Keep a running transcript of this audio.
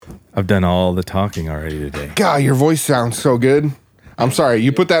I've done all the talking already today. God, your voice sounds so good. I'm sorry.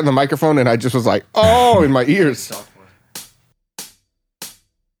 You put that in the microphone and I just was like, oh, in my ears.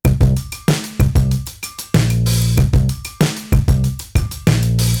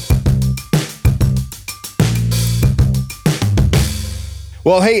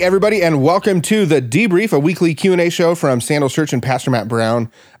 Well, hey, everybody, and welcome to the Debrief, a weekly Q&A show from Sandals Church and Pastor Matt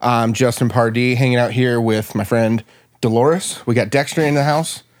Brown. I'm Justin Pardee, hanging out here with my friend Dolores. We got Dexter in the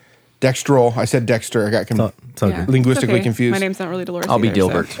house. Dextrol. I said Dexter. I got linguistically confused. My name's not really Dolores. I'll be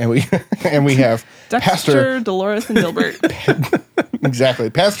Dilbert. So. And we have Dexter, Dolores, and Dilbert. Exactly.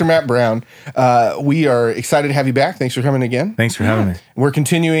 Pastor Matt Brown. We are excited to have you back. Thanks for coming again. Thanks for having me. We're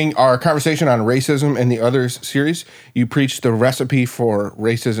continuing our conversation on racism and the Others series. You preached the recipe for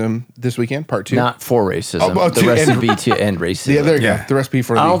racism this weekend, part 2. Not for racism. The recipe to end racism. Yeah, there you go. The recipe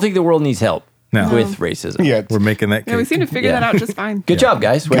for I don't think the world needs help with racism. Yeah, we're making that cake. Yeah, we seem to figure that out just fine. Good job,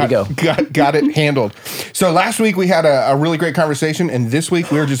 guys. Way to go. Got it handled. So last week we had a really great conversation, and this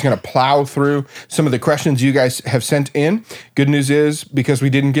week we're just going to plow through some of the questions you guys have sent in. Good news is, because we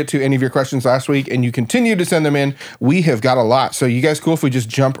didn't get to any of your questions last week, and you continue to send them in, we have got a lot. So you guys cool if we just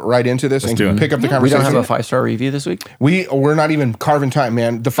jump right into this and pick up the conversation? We don't have a 5-star review this week? We're not even carving time,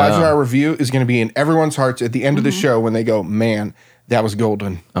 man. The 5-star review is going to be in everyone's hearts at the end of the show when they go, man, that was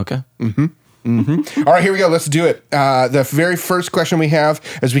golden. Okay. All right, here we go. Let's do it. The very first question we have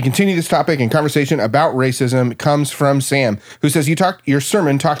as we continue this topic and conversation about racism comes from Sam, who says, your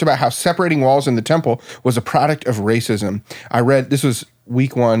sermon talked about how separating walls in the temple was a product of racism. I read, this was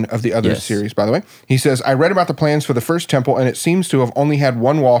week 1 of the Others series, by the way. He says, I read about the plans for the first temple, and it seems to have only had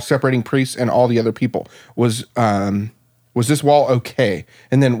one wall separating priests and all the other people. Was this wall okay?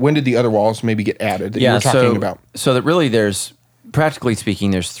 And then when did the other walls maybe get added that you were talking about? So that really practically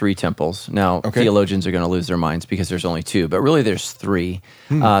speaking, there's 3 temples. Now, theologians are going to lose their minds because there's only 2, but really there's 3.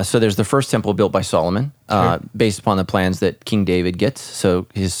 So there's the first temple built by Solomon, based upon the plans that King David gets. So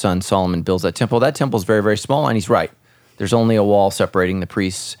his son Solomon builds that temple. That temple is very, very small, and he's right. There's only a wall separating the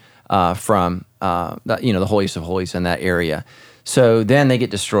priests from the holiest of holies in that area. So then they get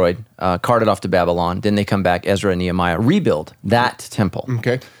destroyed, carted off to Babylon. Then they come back, Ezra and Nehemiah rebuild that temple.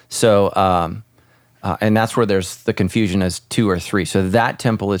 Okay. So... and that's where there's the confusion as 2 or 3. So that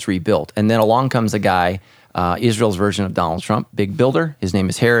temple is rebuilt. And then along comes a guy, Israel's version of Donald Trump, big builder. His name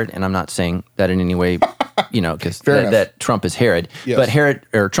is Herod, and I'm not saying that in any way, because that Trump is Herod. Yes.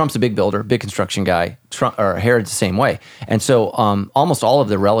 But Trump's a big builder, big construction guy. Herod's the same way. And so almost all of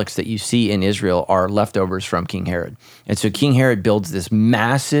the relics that you see in Israel are leftovers from King Herod. And so King Herod builds this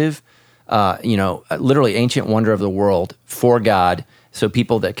massive, literally ancient wonder of the world for God, so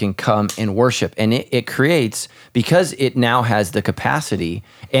people that can come and worship. And it creates, because it now has the capacity,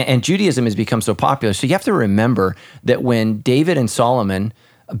 and Judaism has become so popular, so you have to remember that when David and Solomon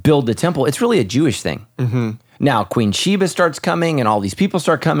build the temple, it's really a Jewish thing. Mm-hmm. Now, Queen Sheba starts coming, and all these people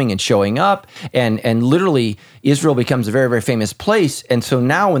start coming and showing up, and literally Israel becomes a very, very famous place. And so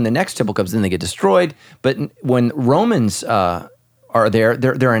now when the next temple comes, then they get destroyed. But when Romans are there,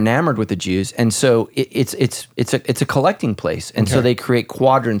 they're enamored with the Jews, and so it's a collecting place, and so they create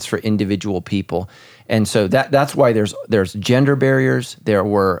quadrants for individual people, and so that's why there's gender barriers, there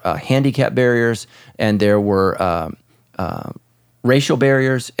were handicap barriers, and there were racial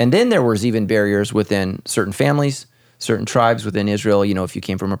barriers, and then there was even barriers within certain families, certain tribes within Israel. If you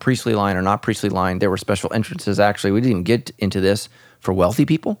came from a priestly line or not priestly line, there were special entrances. Actually, we didn't even get into this for wealthy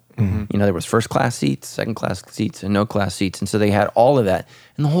people. Mm-hmm. There was first-class seats, second-class seats, and no-class seats. And so they had all of that.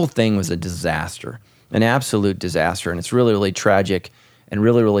 And the whole thing was a disaster, an absolute disaster. And it's really, really tragic and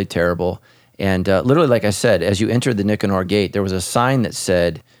really, really terrible. And literally, like I said, as you entered the Nicanor gate, there was a sign that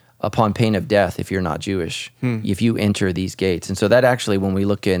said, upon pain of death, if you're not Jewish, if you enter these gates. And so that actually, when we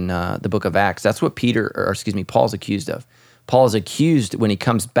look in the book of Acts, that's what Paul's accused of. Paul is accused when he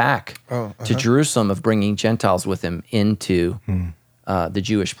comes back to Jerusalem of bringing Gentiles with him into the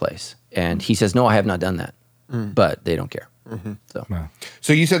Jewish place. And he says, no, I have not done that. But they don't care. Mm-hmm.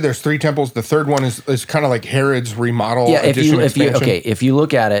 So you said there's 3 temples. The third one is kind of like Herod's remodel. Yeah, if you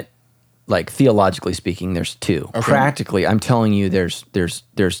look at it, like theologically speaking, there's 2. Okay. Practically, I'm telling you, there's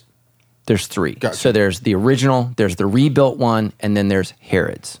 3. Gotcha. So there's the original, there's the rebuilt one, and then there's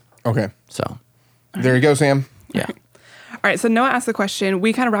Herod's. Okay. So there you go, Sam. Yeah. All right, so Noah asked the question.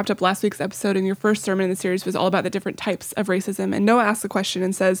 We kind of wrapped up last week's episode, and your first sermon in the series was all about the different types of racism. And Noah asked the question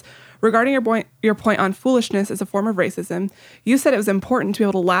and says, regarding your point on foolishness as a form of racism, you said it was important to be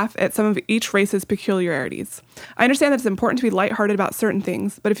able to laugh at some of each race's peculiarities. I understand that it's important to be lighthearted about certain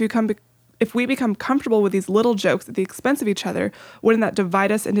things, but if if we become comfortable with these little jokes at the expense of each other, wouldn't that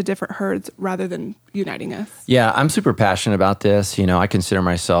divide us into different herds rather than uniting us? Yeah, I'm super passionate about this. I consider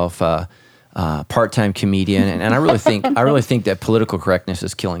myself a part-time comedian, and I really think that political correctness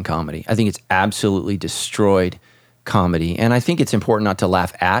is killing comedy. I think it's absolutely destroyed comedy, and I think it's important not to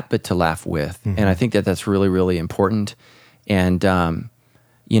laugh at, but to laugh with. And I think that that's really, really important. And there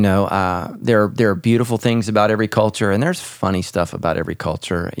are beautiful things about every culture, and there's funny stuff about every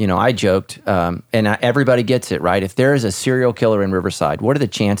culture. I joked, everybody gets it, right? If there is a serial killer in Riverside, what are the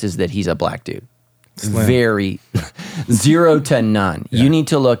chances that he's a black dude? Slim. Very 0 to none. Yeah. You need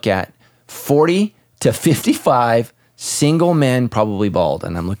to look at 40 to 55 single men, probably bald,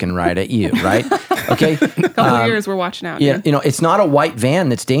 and I'm looking right at you, right? Okay. A couple of years we're watching out. Yeah, it's not a white van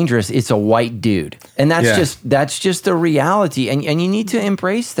that's dangerous. It's a white dude, and that's just the reality, and you need to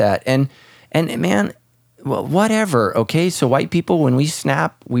embrace that. And man, well, whatever. Okay, so white people, when we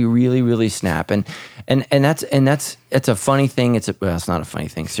snap, we really, really snap, and that's a funny thing. It's not a funny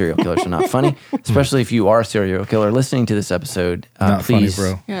thing. Serial killers are not funny, especially if you are a serial killer listening to this episode. Not please,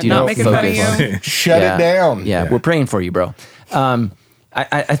 funny, bro. Yeah, do not not making focus. fun of you. Shut it down. Yeah, we're praying for you, bro.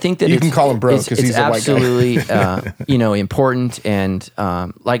 I think that you can call him bro because he's a white guy. Absolutely, important. And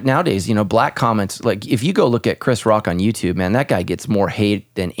like nowadays, black comments. Like if you go look at Chris Rock on YouTube, man, that guy gets more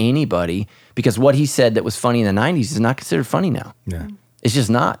hate than anybody because what he said that was funny in the '90s is not considered funny now. Yeah, it's just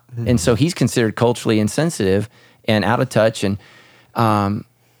not. And so he's considered culturally insensitive and out of touch. And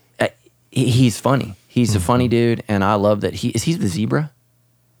he's funny. He's a funny dude, and I love that he's the zebra.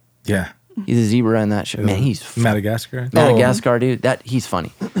 Yeah. He's a zebra in that show. Man, he's funny. Madagascar, dude. He's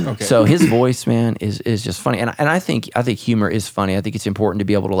funny. Okay. So his voice, man, is just funny. And I think humor is funny. I think it's important to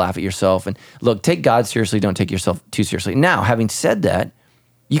be able to laugh at yourself. And look, take God seriously. Don't take yourself too seriously. Now, having said that,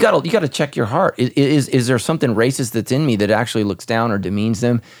 you gotta check your heart. Is there something racist that's in me that actually looks down or demeans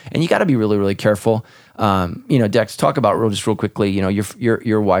them? And you got to be really, really careful. Dex, talk about real quickly.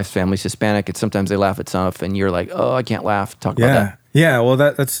 Your wife's family's Hispanic, and sometimes they laugh at stuff, and you're like, oh, I can't laugh. Talk about that. Yeah, well,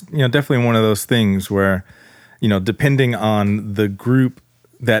 that's definitely one of those things where, depending on the group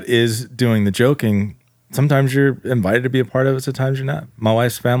that is doing the joking, sometimes you're invited to be a part of it, sometimes you're not. My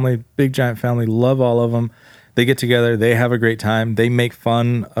wife's family, big giant family, love all of them. They get together, they have a great time, they make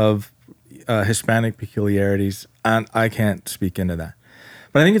fun of Hispanic peculiarities, and I can't speak into that.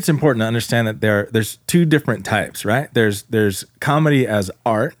 But I think it's important to understand that there's two different types, right? There's comedy as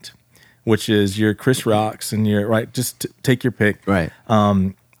art, which is your Chris Rocks and your right. Just take your pick, right?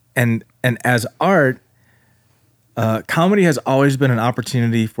 And as art, comedy has always been an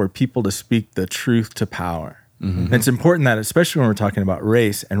opportunity for people to speak the truth to power. Mm-hmm. And it's important that, especially when we're talking about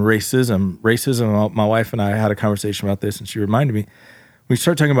race and racism. My wife and I had a conversation about this, and she reminded me. When we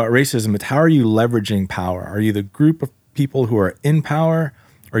start talking about racism, it's how are you leveraging power? Are you the group of people who are in power?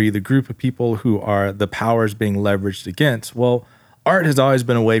 Or are you the group of people who are the powers being leveraged against? Well, art has always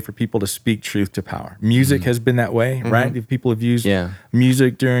been a way for people to speak truth to power. Music has been that way, right? If people have used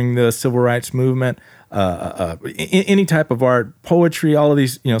music during the civil rights movement, any type of art, poetry, all of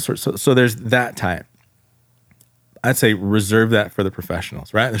these, so there's that type. I'd say reserve that for the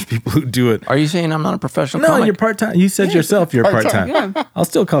professionals, right? There's people who do it. Are you saying I'm not a professional No, comic? you're part-time. You said yourself you're part-time. Yeah. I'll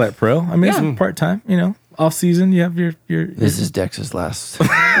still call that pro. I mean, it's part-time, off season, you have your This is Dex's last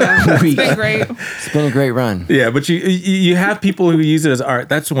It's week. been great. It's been a great run. Yeah, but you have people who use it as art.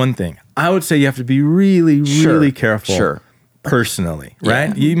 That's one thing. I would say you have to be really, really careful. Sure. Personally,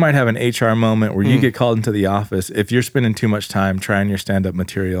 right? You might have an HR moment where you get called into the office if you're spending too much time trying your stand-up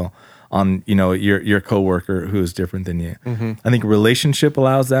material on your coworker who is different than you. I think relationship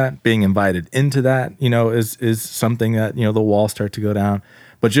allows that. Being invited into that, is something that the walls start to go down.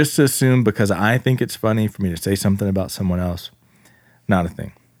 But just to assume because I think it's funny for me to say something about someone else, not a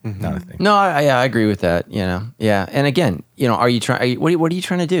thing. Not a thing. No, I agree with that. Yeah. And again, are you trying? What are you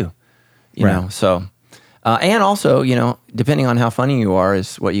trying to do? You know. So, and also, depending on how funny you are,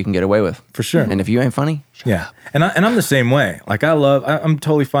 is what you can get away with For sure. And if you ain't funny, yeah. And I'm the same way. Like I'm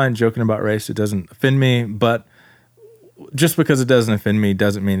totally fine joking about race. It doesn't offend me, but just because it doesn't offend me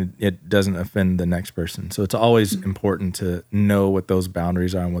doesn't mean it doesn't offend the next person. So it's always important to know what those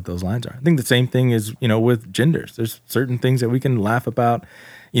boundaries are and what those lines are. I think the same thing is, with genders. There's certain things that we can laugh about,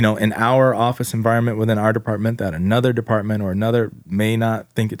 in our office environment within our department that another department or another may not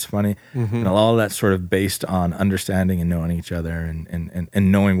think it's funny. And all of that's sort of based on understanding and knowing each other and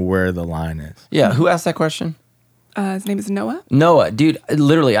knowing where the line is. Yeah. Who asked that question? His name is Noah. Noah, dude,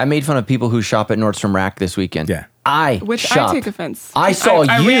 literally, I made fun of people who shop at Nordstrom Rack this weekend. Yeah. Which I take offense. I saw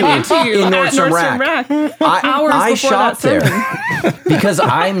I you ran into you in at Nordstrom Nordstrom Rack. Rack hours I before shop that sermon. there because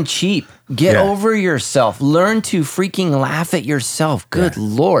I'm cheap. Get over yourself. Learn to freaking laugh at yourself. Good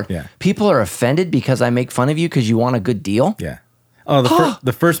Lord. Yeah. People are offended because I make fun of you because you want a good deal. Yeah. Oh,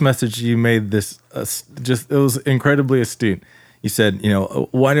 the first message you made it was incredibly astute. You said,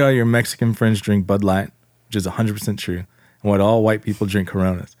 why do all your Mexican friends drink Bud Light, which is 100% true, and why do all white people drink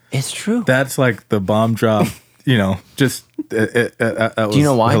Coronas? It's true. That's like the bomb drop, just it was Do you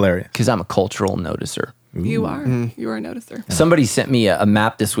know why? hilarious. Because I'm a cultural noticer. You are. You are a noticer. Somebody sent me a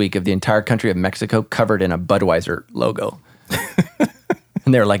map this week of the entire country of Mexico covered in a Budweiser logo.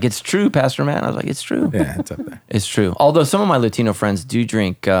 And they're like, it's true, Pastor Matt. I was like, it's true. Yeah, it's up there. It's true. Although some of my Latino friends do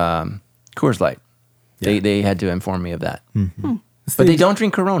drink Coors Light. Yeah. They had to inform me of that. Mm-hmm. But they don't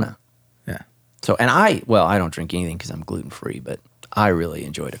drink Corona. Yeah. So, and I don't drink anything because I'm gluten-free, but I really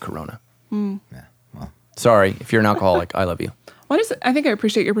enjoyed a Corona. Yeah. Well, Sorry, if you're an alcoholic, I love you. Well, I think I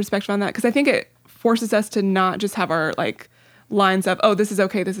appreciate your perspective on that because I think it forces us to not just have our lines of, oh, this is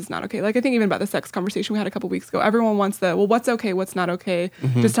okay, this is not okay. I think even about the sex conversation we had a couple weeks ago, everyone wants what's okay, what's not okay.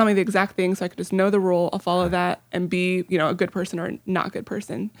 Just tell me the exact thing so I can just know the rule. I'll follow that and be, a good person or not a good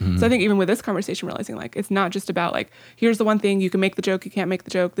person. So I think even with this conversation, realizing it's not just about here's the one thing, you can make the joke, you can't make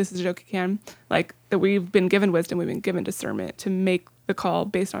the joke, this is a joke you can. That we've been given wisdom, we've been given discernment to make the call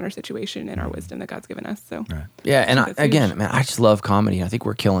based on our situation and our wisdom that God's given us. So Yeah, and I just love comedy. I think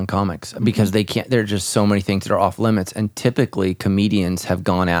we're killing comics because there are just so many things that are off limits, and typically comedians have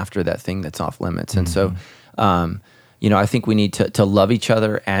gone after that thing that's off limits. And so, I think we need to love each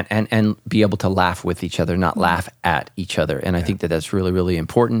other and be able to laugh with each other, not laugh at each other. And I think that's really, really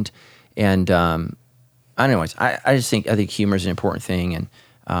important. And anyways, I think humor is an important thing, and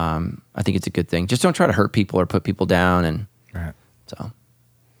I think it's a good thing. Just don't try to hurt people or put people down, and so.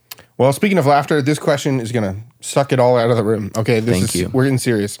 Well, speaking of laughter, this question is going to suck it all out of the room. Okay, Thank you. We're getting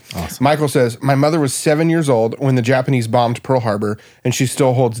serious. Awesome. Michael says, my mother was 7 years old when the Japanese bombed Pearl Harbor, and she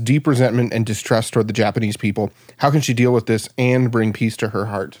still holds deep resentment and distrust toward the Japanese people. How can she deal with this and bring peace to her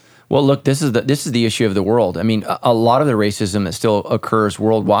heart? Well, look, this is the issue of the world. I mean, a lot of the racism that still occurs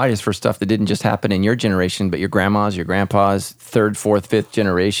worldwide is for stuff that didn't just happen in your generation, but your grandmas, your grandpas, third, fourth, fifth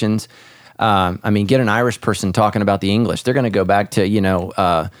generations. Get an Irish person talking about the English. They're going to go back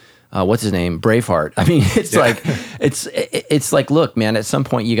to, what's his name? Braveheart. I mean, it's like, look, man, at some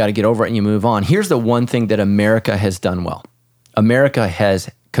point you got to get over it and you move on. Here's the one thing that America has done well. America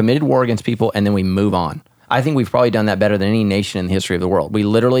has committed war against people, and then we move on. I think we've probably done that better than any nation in the history of the world. We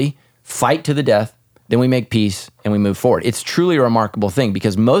literally fight to the death, then we make peace, and we move forward. It's truly a remarkable thing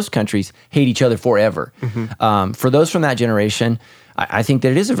because most countries hate each other forever. For those from that generation, I think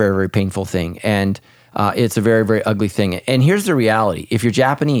that it is a very, very painful thing, and it's a very, very ugly thing. And here's the reality. If you're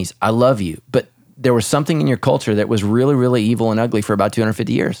Japanese, I love you, but there was something in your culture that was really, really evil and ugly for about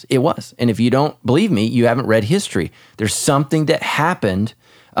 250 years. It was. And if you don't believe me, you haven't read history. There's something that happened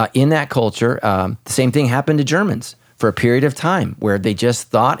in that culture. The same thing happened to Germans for a period of time where they just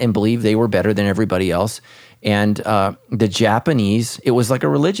thought and believed they were better than everybody else. And the Japanese, it was like a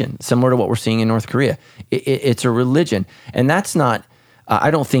religion, similar to what we're seeing in North Korea. It's a religion. And that's not,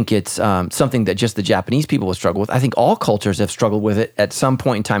 I don't think it's something that just the Japanese people will struggle with. I think all cultures have struggled with it at some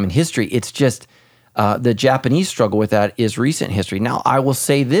point in time in history. It's just the Japanese struggle with that is recent history. Now, I will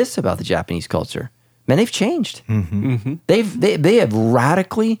say this about the Japanese culture. Man, they've changed. They have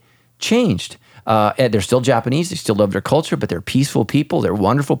radically changed. They're still Japanese. They still love their culture, but they're peaceful people. They're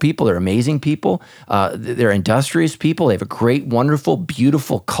wonderful people. They're amazing people. They're industrious people. They have a great, wonderful,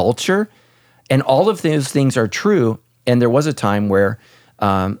 beautiful culture. And all of those things are true. And there was a time where,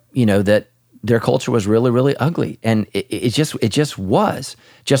 that their culture was really, really ugly. And it just was.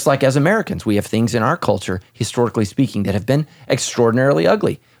 Just like as Americans, we have things in our culture, historically speaking, that have been extraordinarily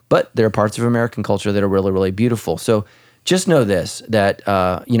ugly. But there are parts of American culture that are really, really beautiful. So just know this, that,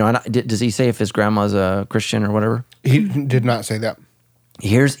 does he say if his grandma's a Christian or whatever? He did not say that.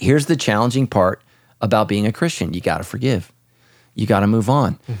 Here's the challenging part about being a Christian. You got to forgive. You got to move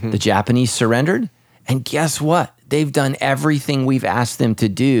on. The Japanese surrendered, and guess what? They've done everything we've asked them to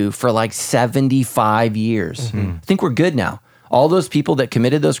do for like 75 years. I think we're good now. All those people that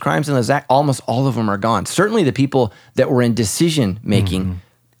committed those crimes in those acts, almost all of them are gone. Certainly the people that were in decision-making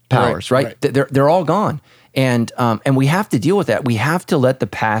powers, right? They're all gone. And we have to deal with that. We have to let the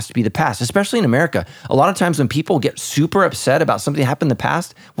past be the past, especially in America. A lot of times when people get super upset about something that happened in the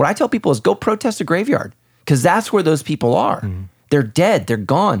past, what I tell people is go protest a graveyard, because that's where those people are. They're dead. They're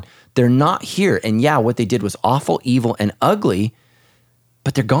gone. They're not here. And yeah, what they did was awful, evil, and ugly,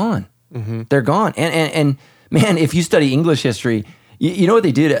 but they're gone. They're gone. And man, if you study English history, you know what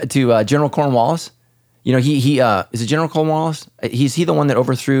they did to General Cornwallis? You know, he is it General Cornwallis? Is he the one that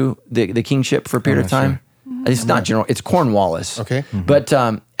overthrew the kingship for a period of time? Sure. It's not General. It's Cornwallis. Okay. But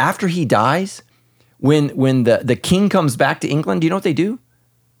after he dies, when the king comes back to England, do you know what they do?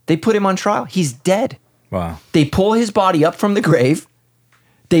 They put him on trial. He's dead. Wow. They pull his body up from the grave.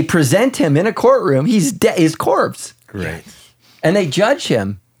 They present him in a courtroom. He's dead. His corpse. Great. And they judge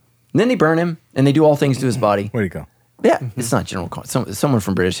him. And then they burn him, and they do all things to his body. Way to go. Yeah, it's not General Cornwallis. Someone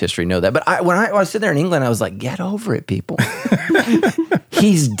from British history know that. But when I was sitting there in England, I was like, get over it, people.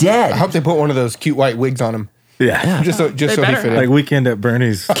 He's dead. I hope they put one of those cute white wigs on him. Yeah. Just so he better. fit in. Like Weekend at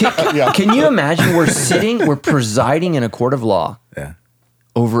Bernie's. Can you imagine we're presiding in a court of law Yeah.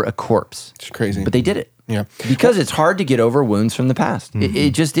 over a corpse? It's crazy. But they did it. Yeah. Because it's hard to get over wounds from the past.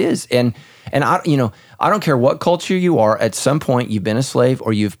 It just is. And I don't care what culture you are, at some point you've been a slave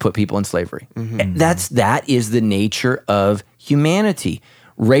or you've put people in slavery. And that is the nature of humanity.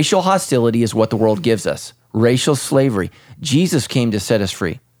 Racial hostility is what the world gives us. Racial slavery. Jesus came to set us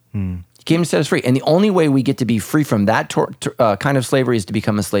free. He came to set us free. And the only way we get to be free from that kind of slavery is to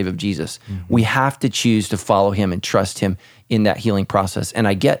become a slave of Jesus. We have to choose to follow him and trust him in that healing process. And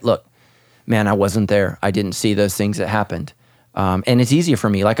look, man, I wasn't there. I didn't see those things that happened. And it's easier for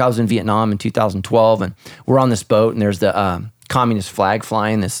me. Like I was in Vietnam in 2012, and we're on this boat, and there's the communist flag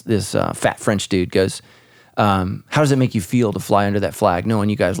flying. This fat French dude goes, how does it make you feel to fly under that flag knowing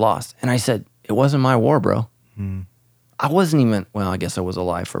you guys lost? And I said, it wasn't my war, bro. I wasn't even, well, I guess I was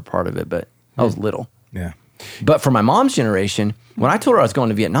alive for part of it, but I was little. Yeah. But for my mom's generation, when I told her I was going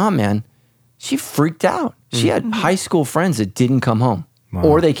to Vietnam, man, she freaked out. She had high school friends that didn't come home. Wow.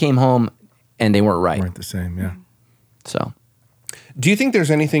 Or they came home and they weren't right. Weren't the same. Yeah. So, Do you think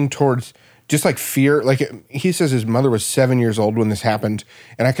there's anything towards just like fear? Like he says his mother was 7 years old when this happened.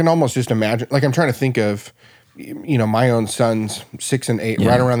 And I can almost just imagine, like I'm trying to think of, my own sons, 6 and 8,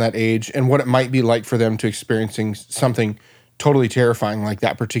 right around that age, and what it might be like for them to experiencing something totally terrifying like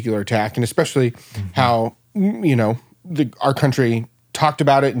that particular attack. And especially how, our country talked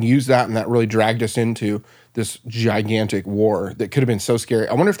about it and used that, and that really dragged us into this gigantic war that could have been so scary.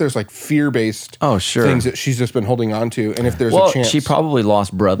 I wonder if there's like fear-based things that she's just been holding on to, and if there's a chance. She probably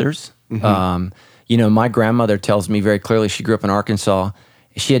lost brothers. My grandmother tells me very clearly she grew up in Arkansas.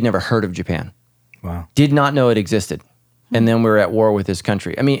 She had never heard of Japan. Wow. Did not know it existed. And then we were at war with this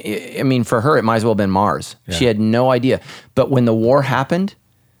country. I mean, for her, it might as well have been Mars. Yeah. She had no idea. But when the war happened,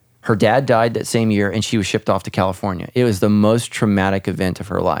 her dad died that same year, and she was shipped off to California. It was the most traumatic event of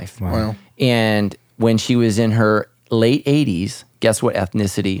her life. Wow. And when she was in her late 80s, guess what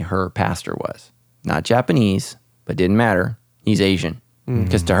ethnicity her pastor was? Not Japanese, but didn't matter. He's Asian.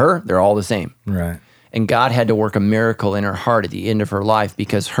 Because to her, they're all the same. Right. And God had to work a miracle in her heart at the end of her life,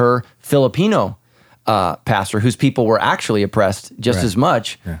 because her Filipino pastor, whose people were actually oppressed just as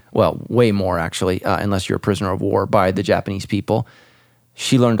much, well, way more actually, unless you're a prisoner of war, by the Japanese people,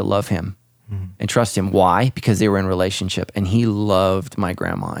 she learned to love him and trust him. Why? Because they were in relationship, and he loved my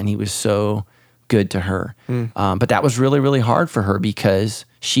grandma, and he was so good to her. But that was really, really hard for her, because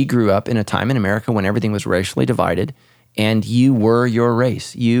she grew up in a time in America when everything was racially divided, and you were your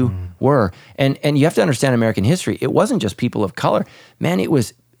race. You were. And you have to understand American history. It wasn't just people of color. Man, it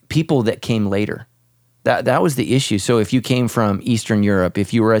was people that came later. That was the issue. So if you came from Eastern Europe,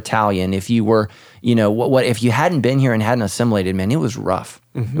 if you were Italian, if you were, if you hadn't been here and hadn't assimilated, man, it was rough.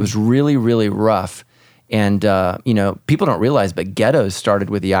 It was really, really rough. And, people don't realize, but ghettos started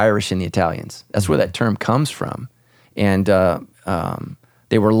with the Irish and the Italians. That's where that term comes from. And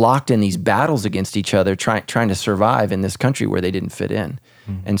they were locked in these battles against each other, trying to survive in this country where they didn't fit in.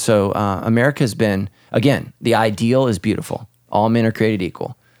 And so America's been, again, the ideal is beautiful. All men are created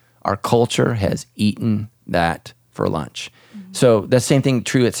equal. Our culture has eaten that for lunch. So that's the same thing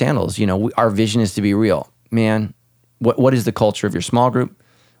true at Sandals. Our vision is to be real. Man, what is the culture of your small group?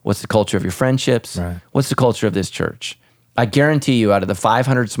 What's the culture of your friendships? Right. What's the culture of this church? I guarantee you, out of the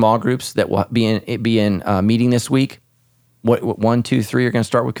 500 small groups that will be in meeting this week, what 1, 2, 3 are going to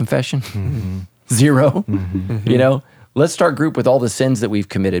start with confession? 0. Let's start group with all the sins that we've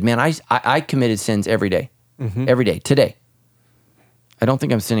committed. Man, I committed sins every day. Every day, today. I don't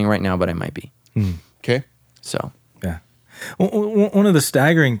think I'm sinning right now, but I might be. Okay. So. Yeah. One of the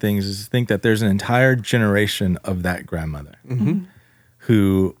staggering things is to think that there's an entire generation of that grandmother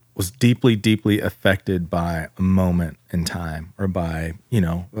who was deeply, deeply affected by a moment in time, or by,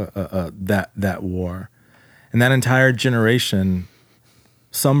 that war. And that entire generation,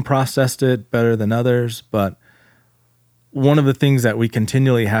 some processed it better than others, but one of the things that we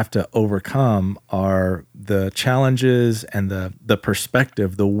continually have to overcome are the challenges and the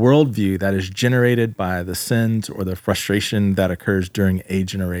perspective, the worldview that is generated by the sins or the frustration that occurs during a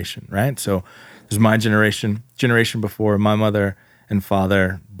generation, right? So There's my generation before my mother and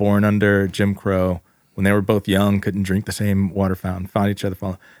father, born under Jim Crow, when they were both young, couldn't drink the same water fountain, found each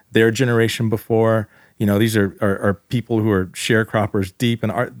other. Their generation before, these are people who are sharecroppers deep in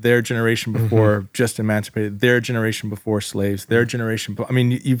art. Their generation before, just emancipated. Their generation before, slaves. Their generation.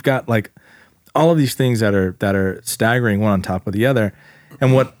 You've got like all of these things that are staggering one on top of the other.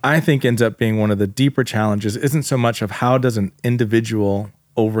 And what I think ends up being one of the deeper challenges isn't so much of how does an individual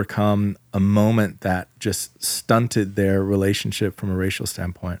overcome a moment that just stunted their relationship from a racial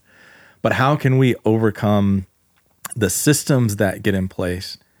standpoint, but how can we overcome the systems that get in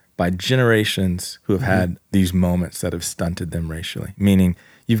place by generations who have had these moments that have stunted them racially? Meaning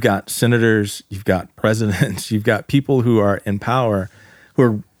you've got senators, you've got presidents, you've got people who are in power who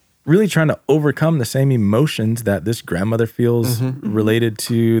are really trying to overcome the same emotions that this grandmother feels related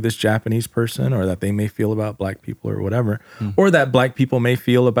to this Japanese person, or that they may feel about black people or whatever, or that black people may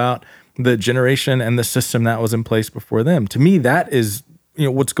feel about the generation and the system that was in place before them. To me, that is,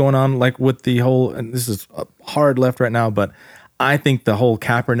 what's going on, like with the whole, and this is hard left right now, but I think the whole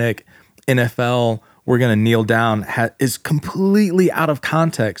Kaepernick NFL, we're going to kneel down, is completely out of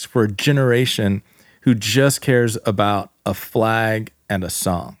context for a generation who just cares about a flag and a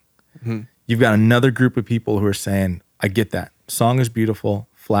song. You've got another group of people who are saying, I get that. Song is beautiful,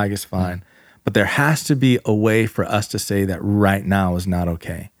 flag is fine, but there has to be a way for us to say that right now is not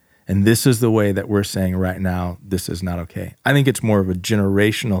okay. And this is the way that we're saying right now, this is not okay. I think it's more of a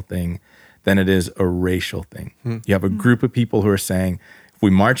generational thing than it is a racial thing. You have a group of people who are saying, if we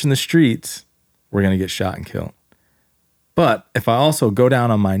march in the streets, we're going to get shot and killed. But if I also go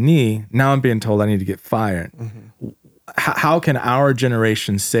down on my knee, now I'm being told I need to get fired. How can our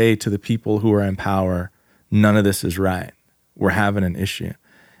generation say to the people who are in power, none of this is right? We're having an issue.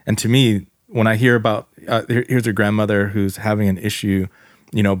 And to me, when I hear about, here's a grandmother who's having an issue,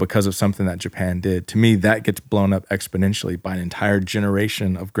 because of something that Japan did, to me, that gets blown up exponentially by an entire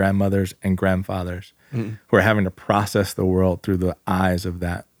generation of grandmothers and grandfathers who are having to process the world through the eyes of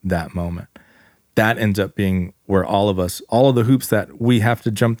that moment. That ends up being where all of the hoops that we have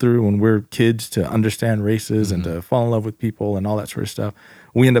to jump through when we're kids to understand races and to fall in love with people and all that sort of stuff,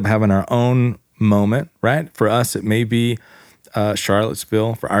 we end up having our own moment, right? For us, it may be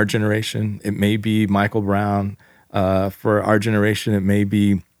Charlottesville. For our generation, it may be Michael Brown. For our generation, it may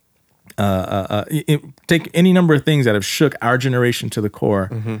be take any number of things that have shook our generation to the core.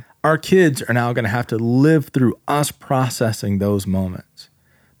 Our kids are now going to have to live through us processing those moments.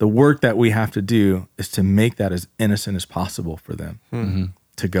 The work that we have to do is to make that as innocent as possible for them.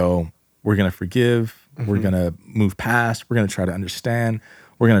 To go, we're going to forgive, we're going to move past, we're going to try to understand,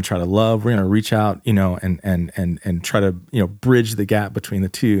 we're going to try to love, we're going to reach out, and try to, bridge the gap between the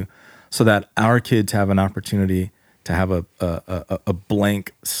two, so that our kids have an opportunity to have a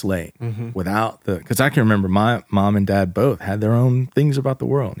blank slate without because I can remember my mom and dad both had their own things about the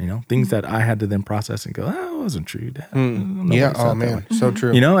world, things that I had to then process and go, that wasn't true, Dad. Yeah, oh man, so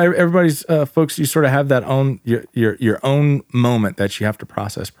true. Everybody's folks, you sort of have that own your own moment that you have to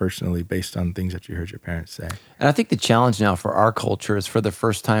process personally based on things that you heard your parents say. And I think the challenge now for our culture is, for the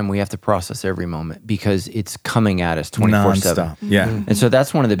first time, we have to process every moment because it's coming at us 24/7. Yeah. And so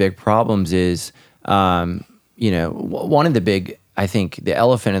that's one of the big problems is, one of the big, I think, the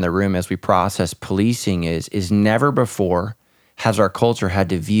elephant in the room as we process policing is never before has our culture had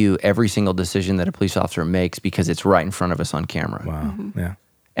to view every single decision that a police officer makes because it's right in front of us on camera. Wow. Yeah.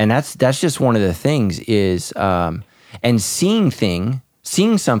 And that's just one of the things is, and seeing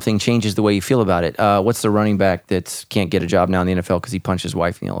something changes the way you feel about it. What's the running back that can't get a job now in the NFL because he punched his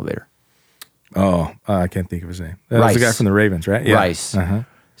wife in the elevator? Oh, I can't think of his name. That was the guy from the Ravens, right? Yeah. Rice.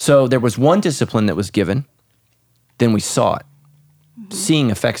 So there was one discipline that was given. Then we saw it.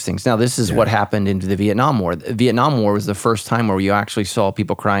 Seeing affects things. Now, this is what happened in the Vietnam War. The Vietnam War was the first time where you actually saw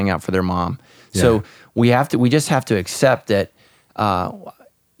people crying out for their mom. So we just have to accept that,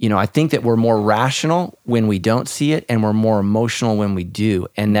 I think that we're more rational when we don't see it, and we're more emotional when we do,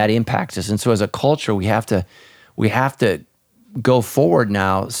 and that impacts us. And so as a culture, we have to go forward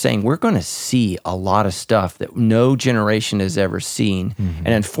now saying we're going to see a lot of stuff that no generation has ever seen, and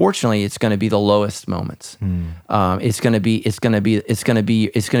unfortunately, it's going to be the lowest moments. It's going to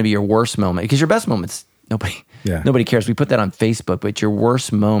be your worst moment, because your best moments nobody cares. We put that on Facebook, but your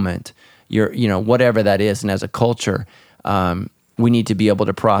worst moment, whatever that is, and as a culture, we need to be able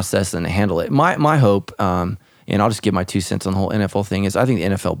to process and handle it. My hope, and I'll just give my 2 cents on the whole NFL thing, is I think the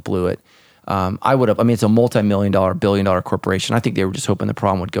NFL blew it. It's a multi-million-dollar, billion-dollar corporation. I think they were just hoping the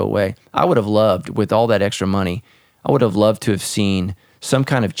problem would go away. I would have loved, with all that extra money, I would have loved to have seen some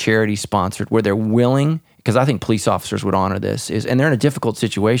kind of charity sponsored where they're willing, because I think police officers would honor this, and they're in a difficult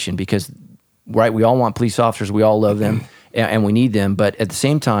situation because right? We all want police officers. We all love them, and we need them. But at the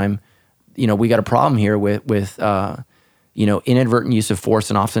same time, we got a problem here with inadvertent use of force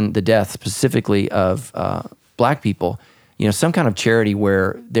and often the death, specifically of Black people. Some kind of charity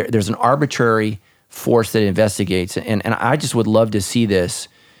where there's an arbitrary force that investigates, and I just would love to see this,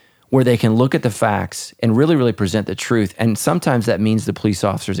 where they can look at the facts and really, really present the truth. And sometimes that means the police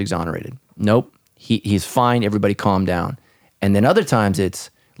officer's exonerated. Nope, he's fine. Everybody calm down. And then other times it's,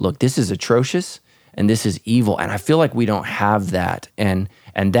 look, this is atrocious and this is evil. And I feel like we don't have that. And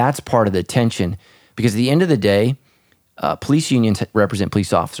that's part of the tension, because at the end of the day, police unions represent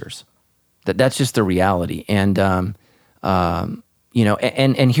police officers. That's just the reality. And and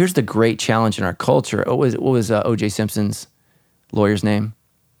here's the great challenge in our culture. What was O.J. Simpson's lawyer's name?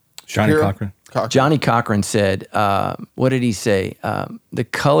 Johnny Cochran. Johnny Cochran said, what did he say? The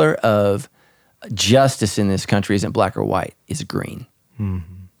color of justice in this country isn't black or white, it's green.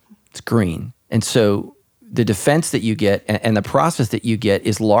 Mm-hmm. It's green. And so the defense that you get and the process that you get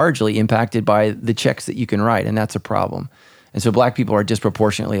is largely impacted by the checks that you can write, and that's a problem. And so Black people are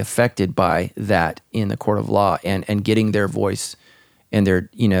disproportionately affected by that in the court of law and getting their voice and their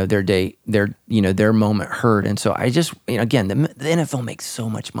moment heard. And so I just, again, the NFL makes so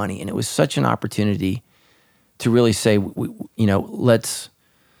much money, and it was such an opportunity to really say, let's,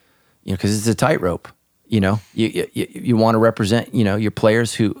 because it's a tightrope. You want to represent, your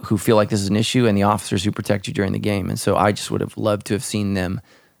players who feel like this is an issue, and the officers who protect you during the game. And so I just would have loved to have seen them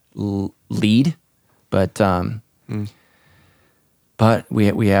lead, but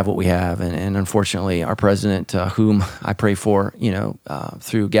we have what we have, and unfortunately, our president, whom I pray for,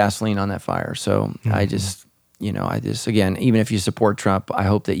 threw gasoline on that fire. So I just, again, even if you support Trump, I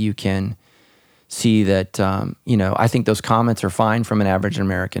hope that you can see that, I think those comments are fine from an average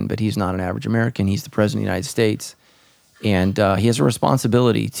American, but he's not an average American. He's the president of the United States, and he has a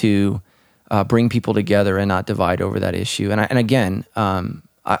responsibility to bring people together and not divide over that issue. And again,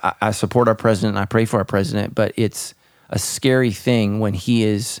 I support our president and I pray for our president, but it's a scary thing when he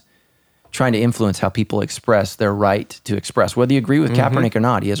is trying to influence how people express their right to express. Whether you agree with Kaepernick or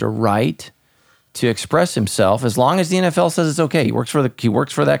not, he has a right to express himself as long as the NFL says it's okay. He works for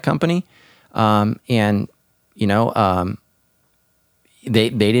that company, they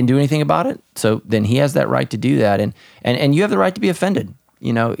didn't do anything about it. So then he has that right to do that, and you have the right to be offended.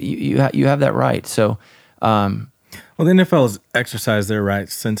 You have that right. So, well, the NFL has exercised their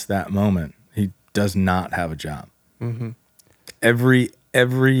rights since that moment. He does not have a job. Mm-hmm.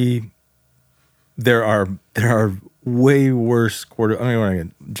 There are way worse I don't want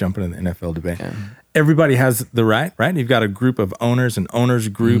to jump into the NFL debate. Yeah. Everybody has the right? You've got a group of owners, an owners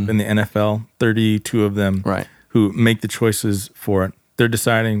group in the NFL, 32 of them, who make the choices for it. They're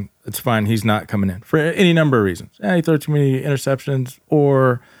deciding it's fine, he's not coming in for any number of reasons. He throws too many interceptions,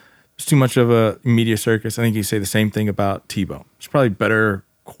 or it's too much of a media circus. I think you say the same thing about Tebow. It's probably better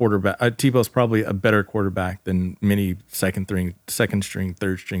quarterback. Tebow's probably a better quarterback than many second string,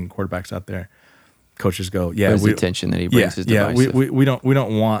 third string quarterbacks out there. Coaches go, the attention that he brings is divisive. We don't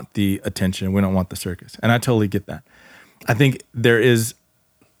want the attention. We don't want the circus, and I totally get that. I think there is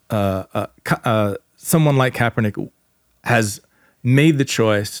someone like Kaepernick has made the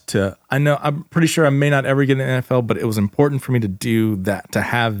choice to. I'm pretty sure I may not ever get in the NFL, but it was important for me to do that, to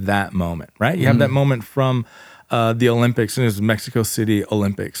have that moment. Right, you have that moment from the Olympics, and it was Mexico City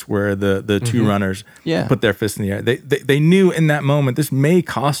Olympics, where the two runners put their fists in the air. They knew in that moment, this may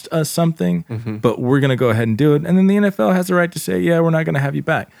cost us something, but we're going to go ahead and do it. And then the NFL has the right to say, we're not going to have you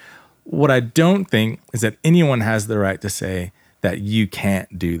back. What I don't think is that anyone has the right to say that you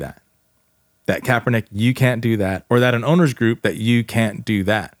can't do that. That Kaepernick, you can't do that, or that an owners group, that you can't do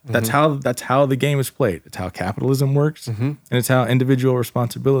that. That's how the game is played. It's how capitalism works, and it's how individual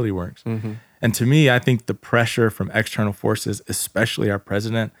responsibility works. And to me, I think the pressure from external forces, especially our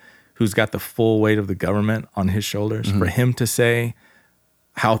president, who's got the full weight of the government on his shoulders, for him to say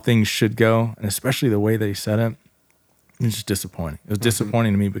how things should go, and especially the way that he said it, it's just disappointing. It was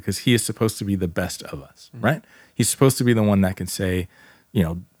disappointing to me, because he is supposed to be the best of us, right? He's supposed to be the one that can say,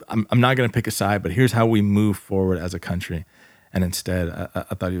 I'm not going to pick a side, but here's how we move forward as a country. And instead,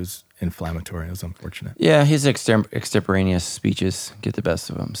 I thought he was inflammatory. It was unfortunate. Yeah, his extemporaneous speeches get the best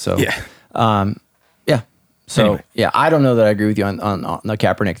of him. So So anyway. I don't know that I agree with you on the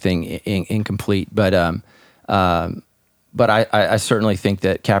Kaepernick thing incomplete, but I certainly think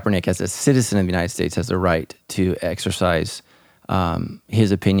that Kaepernick, as a citizen of the United States, has the right to exercise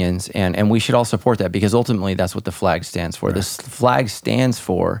his opinions, and we should all support that, because ultimately that's what the flag stands for. Right. This flag stands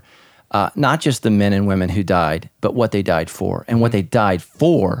for not just the men and women who died, but what they died for. And what they died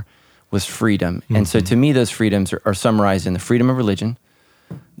for was freedom. And so to me, those freedoms are summarized in the freedom of religion,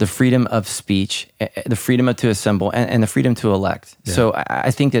 the freedom of speech, the freedom to assemble, and the freedom to elect. Yeah. So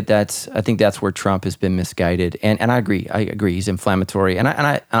I think that's where Trump has been misguided, and I agree. He's inflammatory, and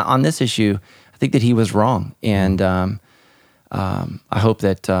I on this issue, I think that he was wrong, and I hope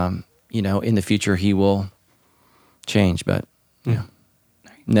that in the future he will change. But yeah,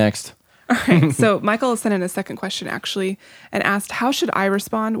 next. All right. So Michael sent in a second question actually, and asked, "How should I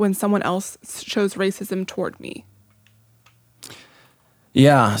respond when someone else shows racism toward me?"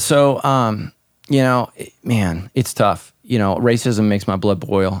 Yeah. So, man, it's tough. Racism makes my blood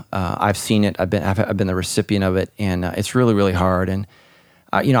boil. I've seen it. I've been the recipient of it, and it's really, really hard. And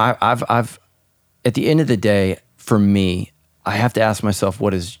I've at the end of the day, for me, I have to ask myself, what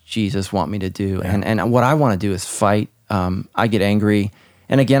does Jesus want me to do? Yeah. And what I want to do is fight. I get angry,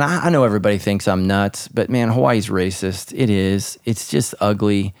 and again, I know everybody thinks I'm nuts, but man, Hawaii's racist. It is. It's just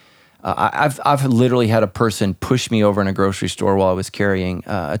ugly. I've literally had a person push me over in a grocery store while I was carrying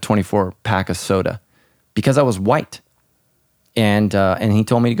a 24 pack of soda because I was white, and he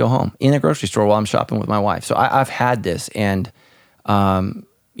told me to go home in a grocery store while I'm shopping with my wife. So I've had this, and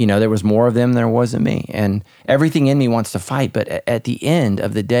there was more of them than there was of me, and everything in me wants to fight. But at the end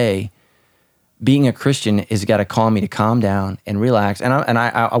of the day, being a Christian has got to call me to calm down and relax. And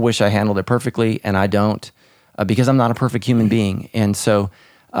I wish I handled it perfectly, and I don't, because I'm not a perfect human being, and so.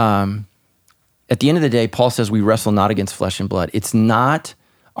 At the end of the day, Paul says we wrestle not against flesh and blood. It's not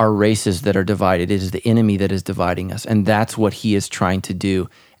our races that are divided. It is the enemy that is dividing us. And that's what he is trying to do.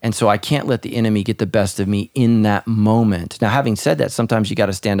 And so I can't let the enemy get the best of me in that moment. Now, having said that, sometimes you got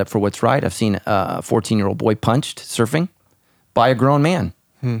to stand up for what's right. I've seen a 14-year-old boy punched surfing by a grown man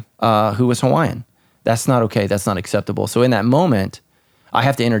who was Hawaiian. That's not okay. That's not acceptable. So in that moment, I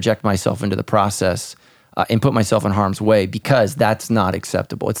have to interject myself into the process and put myself in harm's way, because that's not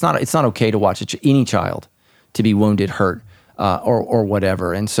acceptable. It's not okay to watch any child to be wounded, hurt, or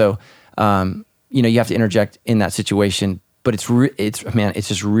whatever. And so, you have to interject in that situation. But it's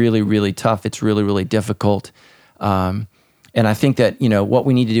just really, really tough. It's really, really difficult. And I think that what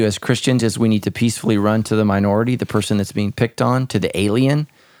we need to do as Christians is we need to peacefully run to the minority, the person that's being picked on, to the alien,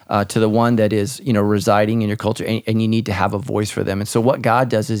 to the one that is residing in your culture, and you need to have a voice for them. And so what God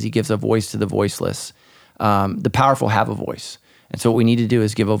does is he gives a voice to the voiceless. The powerful have a voice. And so what we need to do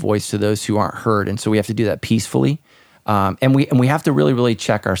is give a voice to those who aren't heard. And so we have to do that peacefully. And we have to really, really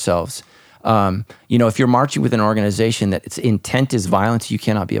check ourselves. If you're marching with an organization that its intent is violence, you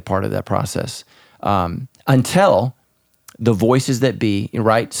cannot be a part of that process until the voices that be,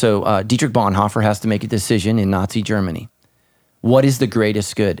 right? So Dietrich Bonhoeffer has to make a decision in Nazi Germany. What is the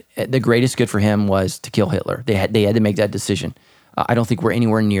greatest good? The greatest good for him was to kill Hitler. They had to make that decision. I don't think we're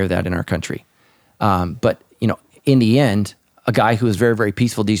anywhere near that in our country. But in the end, a guy who was very, very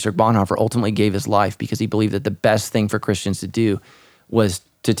peaceful, Dietrich Bonhoeffer, ultimately gave his life because he believed that the best thing for Christians to do was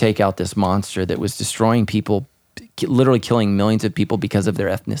to take out this monster that was destroying people, literally killing millions of people because of their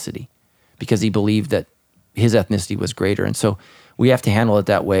ethnicity, because he believed that his ethnicity was greater. And so we have to handle it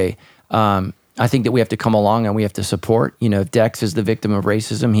that way. I think that we have to come along and we have to support. If Dex is the victim of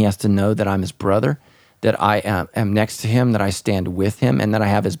racism, he has to know that I'm his brother, that I am next to him, that I stand with him, and that I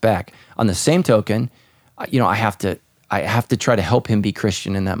have his back. On the same token, I have to try to help him be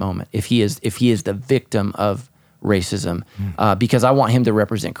Christian in that moment. If he is the victim of racism, because I want him to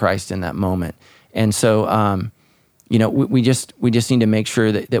represent Christ in that moment. And so, we just need to make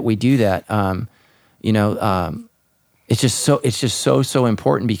sure that we do that. It's just so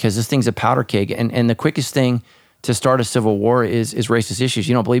important, because this thing's a powder keg, and the quickest thing to start a civil war is racist issues.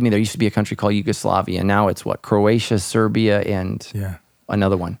 You don't believe me? There used to be a country called Yugoslavia, and now it's Croatia, Serbia, and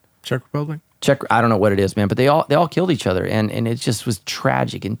another one. Czech Republic? I don't know what it is, man, but they all killed each other, and it just was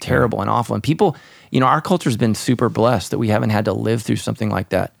tragic and terrible and awful. And people, our culture's been super blessed that we haven't had to live through something like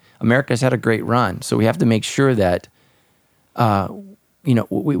that. America's had a great run, so we have to make sure that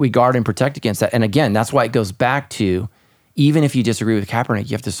we guard and protect against that. And again, that's why it goes back to, even if you disagree with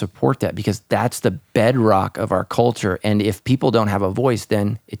Kaepernick, you have to support that, because that's the bedrock of our culture. And if people don't have a voice,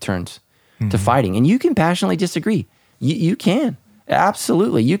 then it turns to fighting. And you can passionately disagree. You can.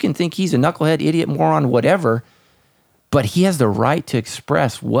 Absolutely. You can think he's a knucklehead, idiot, moron, whatever, but he has the right to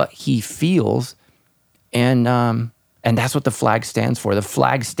express what he feels. And that's what the flag stands for. The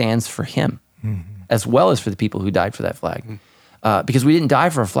flag stands for him, as well as for the people who died for that flag. Because we didn't die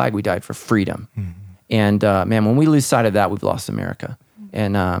for a flag, we died for freedom. And man, when we lose sight of that, we've lost America,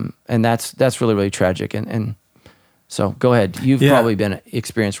 and that's really, really tragic. And so, go ahead. You've probably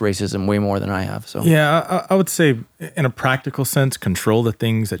experienced racism way more than I have. So I would say, in a practical sense, control the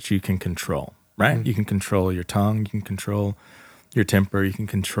things that you can control. Right? You can control your tongue. You can control your temper. You can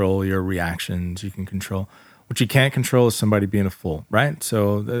control your reactions. You can control What you can't control is somebody being a fool, right?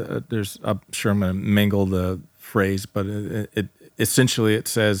 So I'm sure I'm going to mangle the phrase, but it essentially it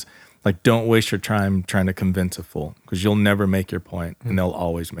says, like, don't waste your time trying to convince a fool, because you'll never make your point and they'll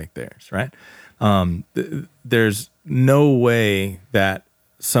always make theirs, right? There's no way that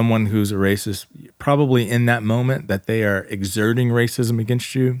someone who's a racist, probably in that moment that they are exerting racism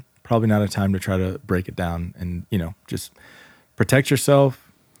against you, probably not a time to try to break it down and, just protect yourself.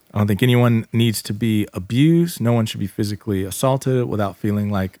 I don't think anyone needs to be abused. No one should be physically assaulted without feeling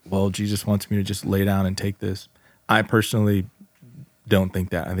like, well, Jesus wants me to just lay down and take this. I personally don't think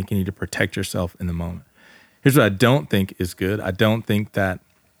that. I think you need to protect yourself in the moment. Here's what I don't think is good. I don't think that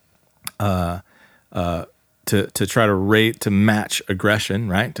to try to match aggression,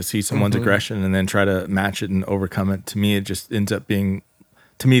 right? To see someone's aggression and then try to match it and overcome it. To me, it just ends up being,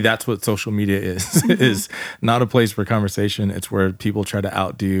 to me, that's what social media is not a place for conversation. It's where people try to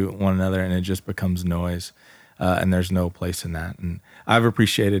outdo one another and it just becomes noise. And there's no place in that. And I've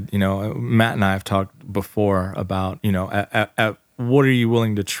appreciated, Matt and I have talked before about, what are you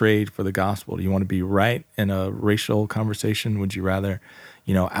willing to trade for the gospel? Do you want to be right in a racial conversation? Would you rather,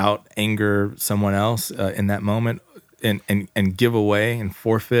 out anger someone else in that moment and give away and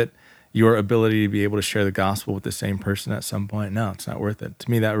forfeit your ability to be able to share the gospel with the same person at some point? No, it's not worth it. To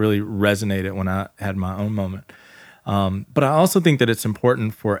me, that really resonated when I had my own moment. But I also think that it's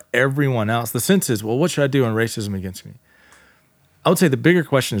important for everyone else. The sense is, well, what should I do on racism against me? I would say the bigger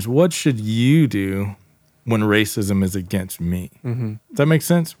question is, what should you do when racism is against me? Mm-hmm. Does that make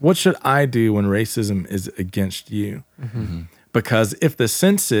sense? What should I do when racism is against you? Mm-hmm. Because if the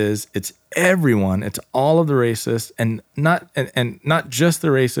sense is it's everyone, it's all of the racists, and not just the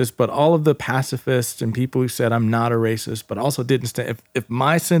racists, but all of the pacifists and people who said I'm not a racist, but also didn't stand. If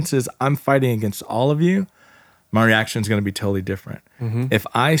my sense is I'm fighting against all of you, my reaction is going to be totally different. Mm-hmm. If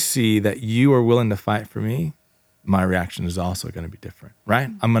I see that you are willing to fight for me, my reaction is also going to be different, right?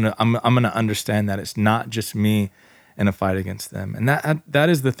 I'm gonna understand that it's not just me in a fight against them, and that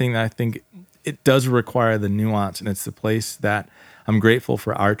is the thing that I think it does require the nuance, and it's the place that I'm grateful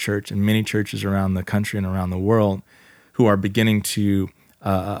for our church and many churches around the country and around the world who are beginning to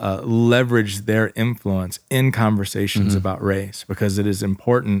leverage their influence in conversations about race, because it is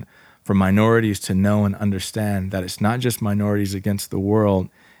important for minorities to know and understand that it's not just minorities against the world,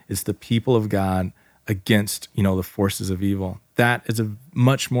 it's the people of God against, the forces of evil. That is a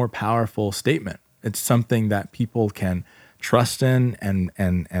much more powerful statement. It's something that people can trust in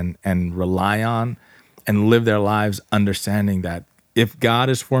and rely on and live their lives understanding that if God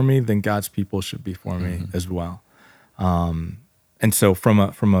is for me, then God's people should be for me as well. And so from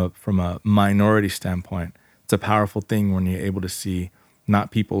a minority standpoint, it's a powerful thing when you're able to see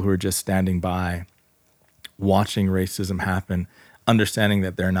not people who are just standing by watching racism happen, understanding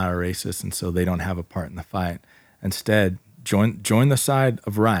that they're not a racist and so they don't have a part in the fight. Instead, join the side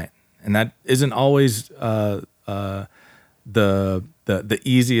of right. And that isn't always the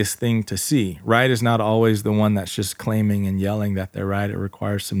easiest thing to see. Right is not always the one that's just claiming and yelling that they're right. It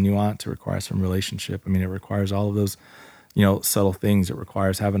requires some nuance. It requires some relationship. I mean, it requires all of those, subtle things. It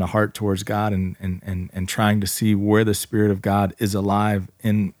requires having a heart towards God and trying to see where the Spirit of God is alive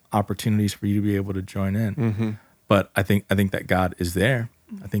in opportunities for you to be able to join in. Mm-hmm. But I think that God is there.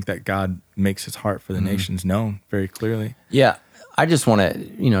 I think that God makes his heart for the nations known very clearly. Yeah. I just want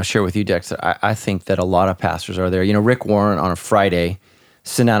to, share with you, Dex, that I think that a lot of pastors are there. Rick Warren on a Friday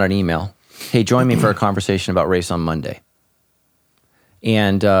sent out an email, hey, join me for a conversation about race on Monday.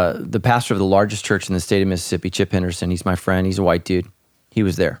 And the pastor of the largest church in the state of Mississippi, Chip Henderson, he's my friend, he's a white dude, he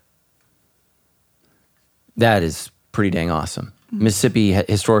was there. That is pretty dang awesome. Mm-hmm. Mississippi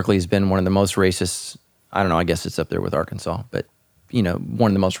historically has been one of the most racist, I don't know, I guess it's up there with Arkansas, but,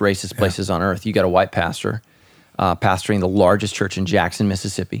 one of the most racist places on earth. You got a white pastor pastoring the largest church in Jackson,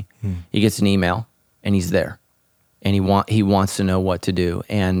 Mississippi. He gets an email, and he's there, and he wants to know what to do,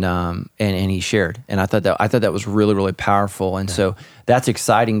 and he shared, and I thought that was really, really powerful, and so that's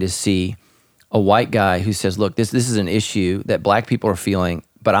exciting to see a white guy who says, look, this is an issue that black people are feeling,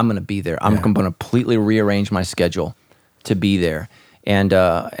 but I'm going to be there. I'm going to completely rearrange my schedule to be there. And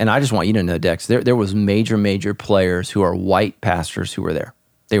I just want you to know, Dex, there was major players who are white pastors who were there.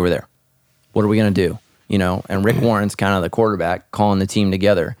 They were there. What are we going to do? And Rick Warren's kind of the quarterback calling the team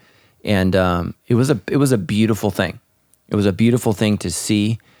together. And it was a beautiful thing. It was a beautiful thing to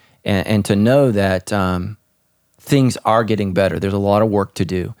see and to know that things are getting better. There's a lot of work to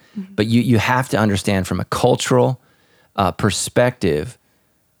do. Mm-hmm. But you have to understand from a cultural perspective,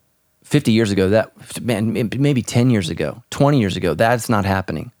 50 years ago, maybe 10 years ago, 20 years ago, that's not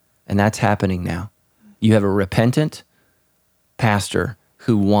happening. And that's happening now. You have a repentant pastor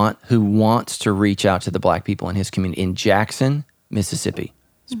who wants to reach out to the black people in his community in Jackson, Mississippi.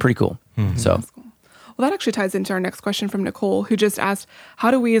 It's pretty cool. So. That's cool. Well, that actually ties into our next question from Nicole, who just asked, how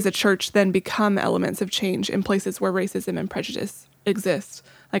do we as a church then become elements of change in places where racism and prejudice exist?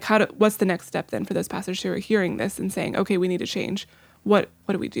 Like, what's the next step then for those pastors who are hearing this and saying, okay, we need to change? What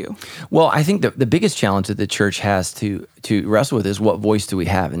do we do? Well, I think the biggest challenge that the church has to wrestle with is what voice do we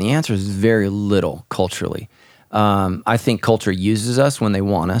have? And the answer is very little culturally. I think culture uses us when they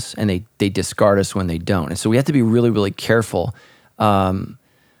want us, and they discard us when they don't. And so we have to be really, really careful.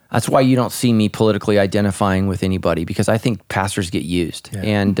 That's why you don't see me politically identifying with anybody, because I think pastors get used. Yeah.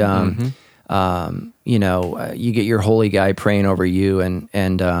 And, you get your holy guy praying over you and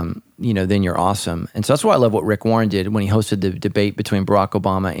then you're awesome. And so that's why I love what Rick Warren did when he hosted the debate between Barack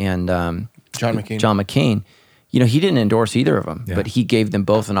Obama and John McCain. John McCain. He didn't endorse either of them, but he gave them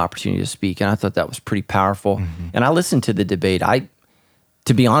both an opportunity to speak. And I thought that was pretty powerful. Mm-hmm. And I listened to the debate.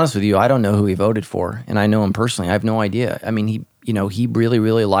 To be honest with you, I don't know who he voted for. And I know him personally. I have no idea. I mean, he really,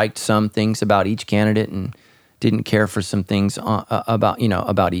 really liked some things about each candidate and didn't care for some things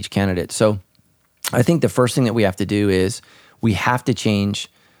about each candidate. So I think the first thing that we have to do is we have to change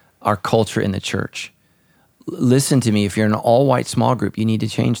our culture in the church. Listen to me. If you're in an all-white small group, you need to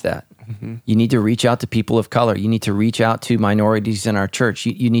change that. Mm-hmm. You need to reach out to people of color. You need to reach out to minorities in our church.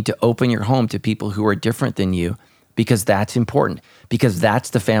 You need to open your home to people who are different than you, because that's important, because that's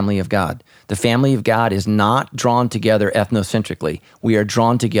the family of God. The family of God is not drawn together ethnocentrically. We are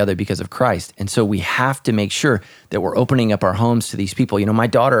drawn together because of Christ. And so we have to make sure that we're opening up our homes to these people. My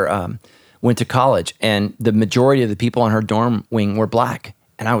daughter went to college, and the majority of the people on her dorm wing were black.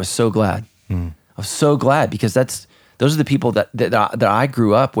 And I was so glad. I was so glad, because those are the people that I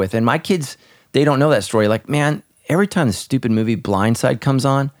grew up with. And my kids, they don't know that story. Like, man, every time the stupid movie Blind Side comes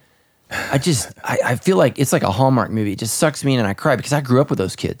on, I feel like it's like a Hallmark movie. It just sucks me in and I cry, because I grew up with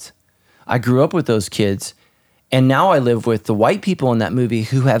those kids. And now I live with the white people in that movie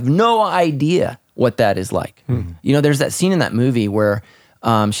who have no idea what that is like. There's that scene in that movie where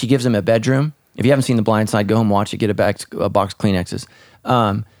she gives him a bedroom. If you haven't seen The Blind Side, go home, watch it, get a box of Kleenexes.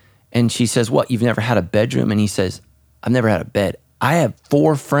 And she says, what, you've never had a bedroom? And he says, I've never had a bed. I have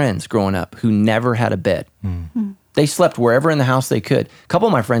 4 friends growing up who never had a bed. They slept wherever in the house they could. A couple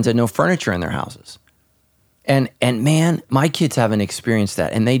of my friends had no furniture in their houses. And man, my kids haven't experienced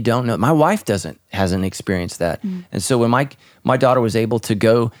that, and they don't know. My wife hasn't experienced that. And so when my daughter was able to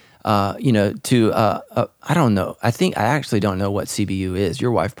go, I don't know. I actually don't know what CBU is.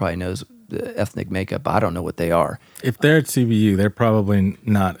 Your wife probably knows the ethnic makeup. I don't know what they are. If they're at CBU, they're probably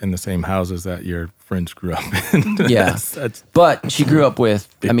not in the same houses that your friends grew up in. Yeah. But she grew up with,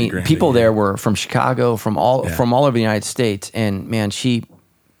 people there were from Chicago, from all over the United States. And man, she,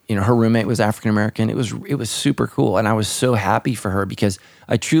 her roommate was African-American. It was super cool. And I was so happy for her, because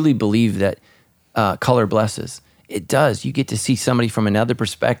I truly believe that color blesses. It does. You get to see somebody from another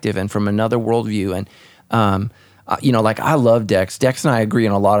perspective and from another worldview. And, I love Dex. Dex and I agree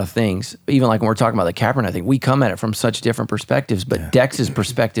on a lot of things. Even like when we're talking about the Kaepernick thing, we come at it from such different perspectives, but Dex's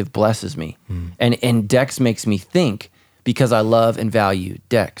perspective blesses me. And Dex makes me think, because I love and value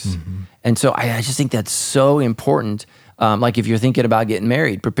Dex. And so I just think that's so important. Like if you're thinking about getting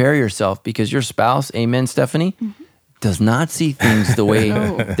married, prepare yourself, because your spouse, amen, Stephanie, does not see things the way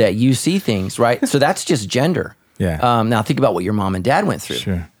that you see things, right? So that's just gender. Yeah. Now think about what your mom and dad went through.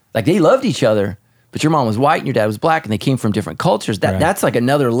 Sure. Like they loved each other, but your mom was white and your dad was black, and they came from different cultures. That's like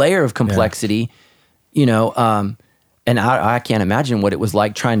another layer of complexity, and I can't imagine what it was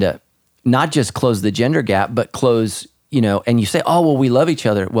like trying to not just close the gender gap, but close, and you say, oh, well, we love each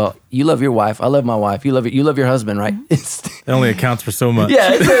other. Well, you love your wife. I love my wife. You love your husband, right? It only accounts for so much.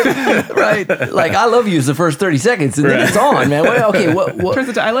 Yeah, right. Like, I love you is the first 30 seconds, and then it's on, man. Well, okay, what? Turns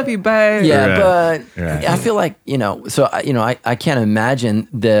into I love you, babe. Yeah, but I feel like, so, I can't imagine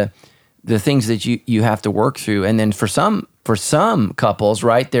the things that you have to work through. And then for some couples,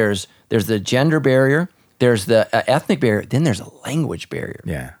 right, there's the gender barrier, there's the ethnic barrier, then there's a language barrier.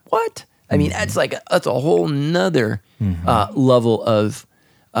 Yeah. What? I mean, that's a whole nother level of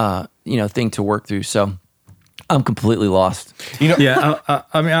thing to work through. So I'm completely lost.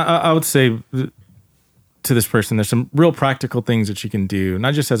 I would say to this person, there's some real practical things that you can do,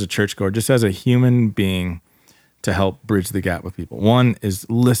 not just as a churchgoer, just as a human being, to help bridge the gap with people. One is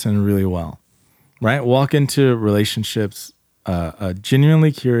listen really well, right? Walk into relationships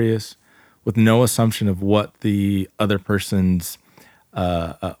genuinely curious, with no assumption of what the other person's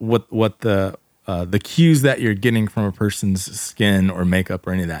what the cues that you're getting from a person's skin or makeup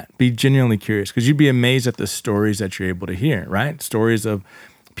or any of that. Be genuinely curious, because you'd be amazed at the stories that you're able to hear, right? Stories of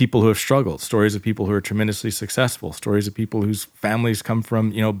people who have struggled, stories of people who are tremendously successful, stories of people whose families come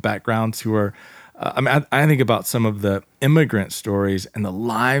from, backgrounds who are, I think about some of the immigrant stories and the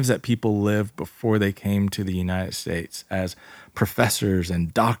lives that people lived before they came to the United States as professors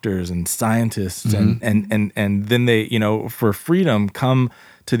and doctors and scientists. And then they, for freedom, come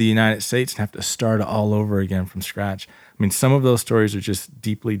to the United States and have to start all over again from scratch. I mean, some of those stories are just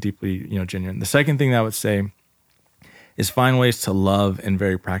deeply, deeply, genuine. The second thing that I would say is find ways to love in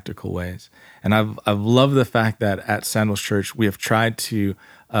very practical ways. And I've loved the fact that at Sandals Church, we have tried to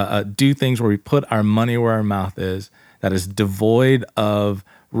do things where we put our money where our mouth is, that is devoid of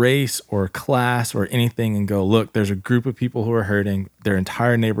race or class or anything, and go, look, there's a group of people who are hurting. Their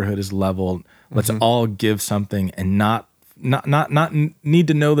entire neighborhood is leveled. Let's all give something and not need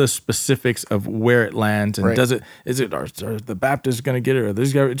to know the specifics of where it lands and are the Baptists going to get it, or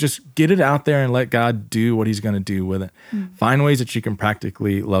this guy, just get it out there and let God do what he's going to do with it. Find ways that you can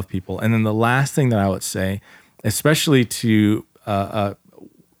practically love people. And then the last thing that I would say, especially to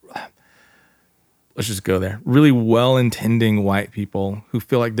let's just go there, really well-intending white people who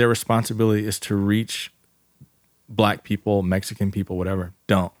feel like their responsibility is to reach Black people, Mexican people, whatever.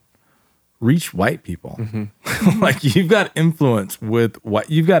 Don't. Reach white people. Like, you've got influence with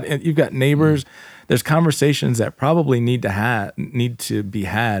what you've got neighbors. There's conversations that probably need to be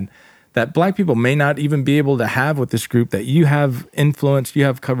had that Black people may not even be able to have with this group that you have influence, you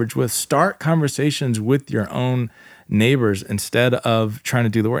have coverage with. Start conversations with your own neighbors instead of trying to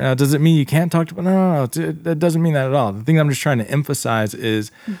do the work. Now, does it mean you can't talk to them? No, that doesn't mean that at all. The thing I'm just trying to emphasize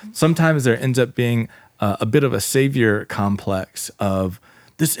is sometimes there ends up being a bit of a savior complex of,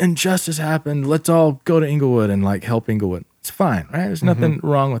 this injustice happened, let's all go to Inglewood and help Inglewood. It's fine, right? There's nothing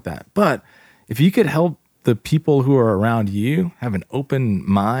wrong with that. But if you could help the people who are around you have an open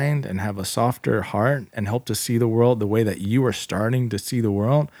mind and have a softer heart and help to see the world the way that you are starting to see the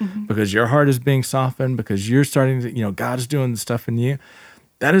world, because your heart is being softened, because you're starting to, God is doing the stuff in you,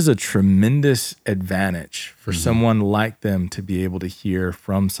 that is a tremendous advantage for someone like them to be able to hear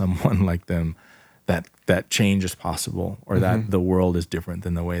from someone like them that change is possible, or that the world is different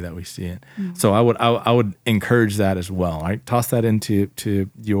than the way that we see it. So I would encourage that as well. Right? Toss that into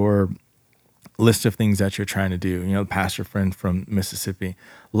your list of things that you're trying to do. The pastor friend from Mississippi,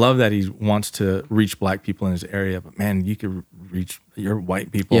 love that he wants to reach Black people in his area, but man, you could reach your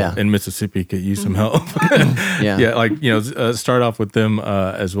white people in Mississippi could use some help. Start off with them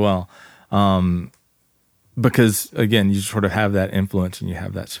as well. Because again, you sort of have that influence and you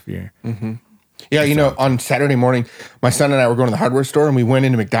have that sphere. Yeah, on Saturday morning, my son and I were going to the hardware store, and we went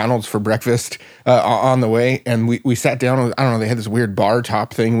into McDonald's for breakfast on the way, and we sat down. I don't know, they had this weird bar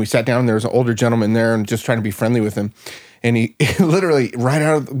top thing. We sat down, and there was an older gentleman there, and just trying to be friendly with him. And he literally, right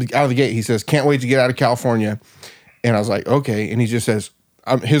out of the gate, he says, "Can't wait to get out of California." And I was like, okay. And he just says,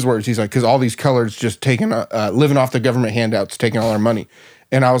 his words, he's like, because all these colors just taking, living off the government handouts, taking all our money.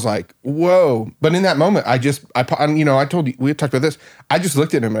 And I was like, whoa. But in that moment, I told you, we had talked about this. I just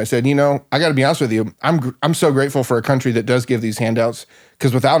looked at him and I said, I got to be honest with you. I'm so grateful for a country that does give these handouts,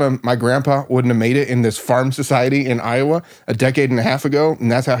 because without him, my grandpa wouldn't have made it in this farm society in Iowa a decade and a half ago. And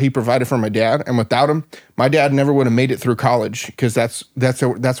that's how he provided for my dad. And without him, my dad never would have made it through college, because that's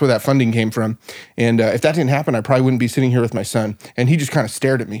where that funding came from. And if that didn't happen, I probably wouldn't be sitting here with my son. And he just kind of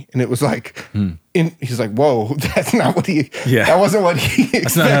stared at me, and it was like, he's like, whoa, that's not what that wasn't what he expected.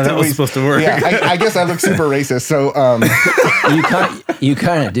 That's not how that was supposed to work. Yeah, I guess I look super racist. So you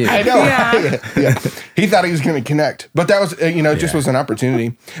kind of do. I know. Yeah. He thought he was going to connect, but that was, just was an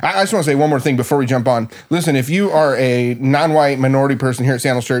opportunity. I just want to say one more thing before we jump on. Listen, if you are a non-white minority person here at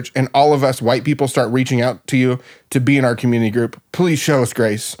Sandals Church, and all of us white people start reaching out to you to be in our community group, please show us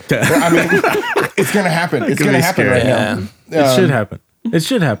grace. I mean, it's going to happen. It's going to happen right now. It should happen. It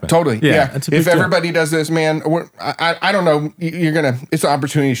should happen. Totally. Yeah. If everybody does this, man, I don't know. It's an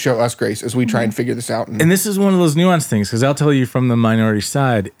opportunity to show us grace as we try and figure this out. And this is one of those nuanced things, because I'll tell you from the minority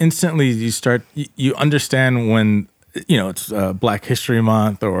side, instantly you understand when, it's Black History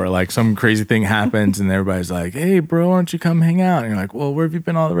Month, or some crazy thing happens and everybody's like, hey, bro, why don't you come hang out? And you're like, well, where have you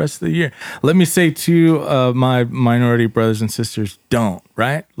been all the rest of the year? Let me say to my minority brothers and sisters, don't,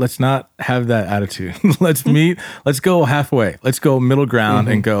 right? Let's not have that attitude. Let's meet. Let's go halfway. Let's go middle ground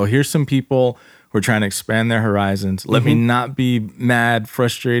and go, here's some people who are trying to expand their horizons. Let me not be mad,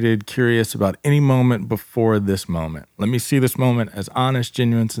 frustrated, curious about any moment before this moment. Let me see this moment as honest,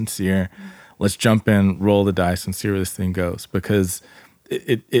 genuine, sincere. Let's jump in, roll the dice, and see where this thing goes, because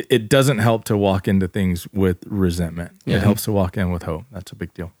it doesn't help to walk into things with resentment. It helps to walk in with hope. That's a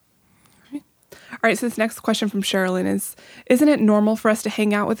big deal. All right, so this next question from Sherilyn is, isn't it normal for us to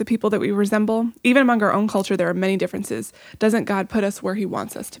hang out with the people that we resemble? Even among our own culture, there are many differences. Doesn't God put us where he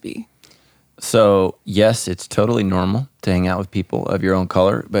wants us to be? So, yes, it's totally normal to hang out with people of your own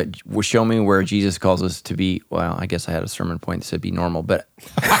color, but show me where Jesus calls us to be. Well, I guess I had a sermon point that said be normal, but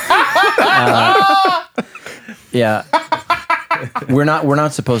yeah. We're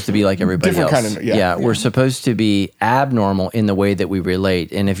not supposed to be like everybody Different else. kind of, yeah. We're supposed to be abnormal in the way that we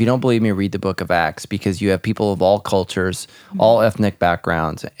relate. And if you don't believe me, read the book of Acts, because you have people of all cultures, all ethnic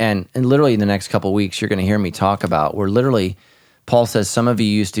backgrounds. And literally in the next couple of weeks, you're going to hear me talk about where literally Paul says some of you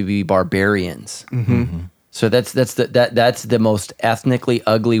used to be barbarians. So that's the most ethnically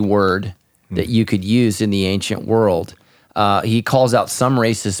ugly word that you could use in the ancient world. He calls out some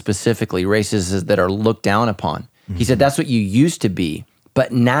races specifically, races that are looked down upon. He said, that's what you used to be,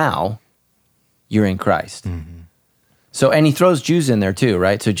 but now you're in Christ. So, and he throws Jews in there too,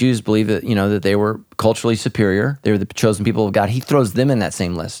 right? So Jews believe that, that they were culturally superior. They were the chosen people of God. He throws them in that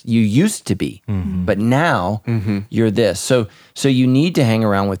same list. You used to be, but now you're this. So you need to hang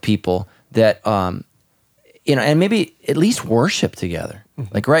around with people that, and maybe at least worship together.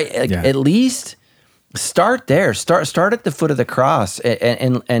 Like, right? At least start there. Start at the foot of the cross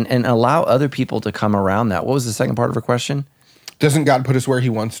and allow other people to come around that. What was the second part of her question? Doesn't God put us where he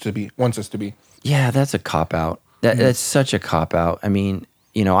wants us to be? Yeah, that's a cop-out. That's such a cop-out. I mean,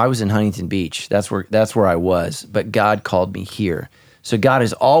 I was in Huntington Beach. That's where I was, but God called me here. So God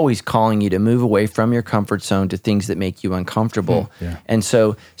is always calling you to move away from your comfort zone to things that make you uncomfortable. And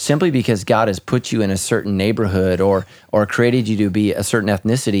so simply because God has put you in a certain neighborhood or created you to be a certain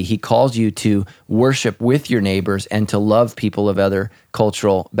ethnicity, he calls you to worship with your neighbors and to love people of other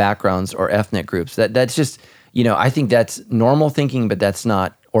cultural backgrounds or ethnic groups. That's just, I think that's normal thinking, but that's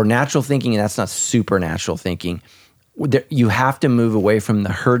not, or natural thinking, and that's not supernatural thinking. You have to move away from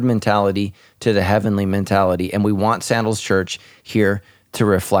the herd mentality to the heavenly mentality. And we want Sandals Church here to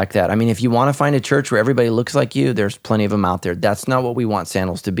reflect that. I mean, if you want to find a church where everybody looks like you, there's plenty of them out there. That's not what we want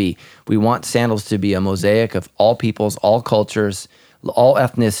Sandals to be. We want Sandals to be a mosaic of all peoples, all cultures, all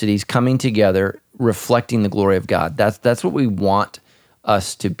ethnicities coming together, reflecting the glory of God. That's what we want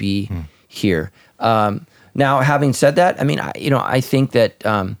us to be here. Now, having said that, I mean, I think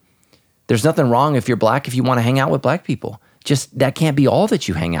that there's nothing wrong if you're black, if you want to hang out with black people. Just that can't be all that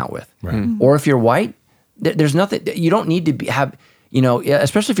you hang out with. Right. Or if you're white, there's nothing, you don't need to have,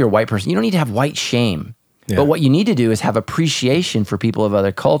 especially if you're a white person, you don't need to have white shame. Yeah. But what you need to do is have appreciation for people of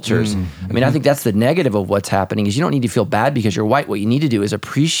other cultures. I mean, I think that's the negative of what's happening is you don't need to feel bad because you're white. What you need to do is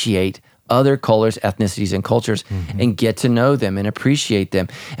appreciate other colors, ethnicities, and cultures and get to know them and appreciate them.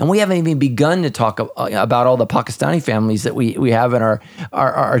 And we haven't even begun to talk about all the Pakistani families that we have in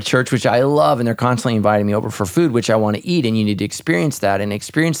our church, which I love, and they're constantly inviting me over for food, which I want to eat, and you need to experience that and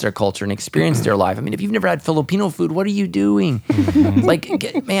experience their culture and experience their life. I mean, if you've never had Filipino food, what are you doing?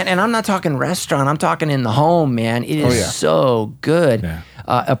 Man, and I'm not talking restaurant, I'm talking in the home, man. It is so good. Yeah.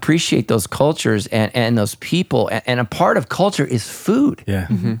 Appreciate those cultures and those people. And a part of culture is food. Yeah.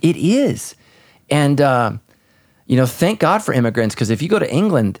 It is. And, thank God for immigrants, because if you go to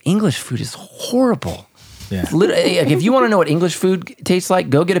England, English food is horrible. Yeah. If you want to know what English food tastes like,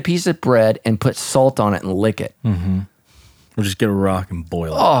 go get a piece of bread and put salt on it and lick it. Or just get a rock and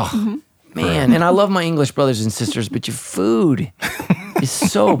boil it. Oh, man. And I love my English brothers and sisters, but your food is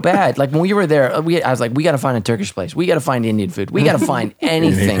so bad. Like when we were there, I was like, we got to find a Turkish place. We got to find Indian food. We got to find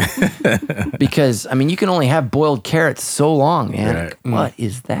anything. Because, I mean, you can only have boiled carrots so long, man. Right. What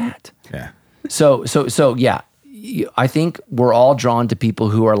is that? Yeah. So yeah. I think we're all drawn to people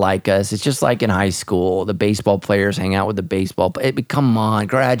who are like us. It's just like in high school, the baseball players hang out with the baseball. Come on,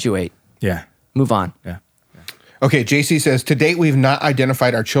 graduate. Yeah. Move on. Yeah. Okay, JC says, to date, we've not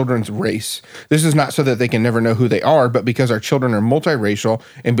identified our children's race. This is not so that they can never know who they are, but because our children are multiracial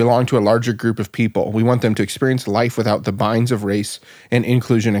and belong to a larger group of people. We want them to experience life without the binds of race and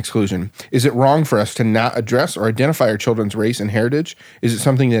inclusion-exclusion. Is it wrong for us to not address or identify our children's race and heritage? Is it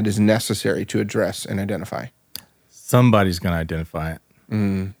something that is necessary to address and identify? Somebody's going to identify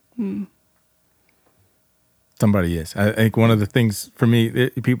it. Somebody is. I think one of the things for me,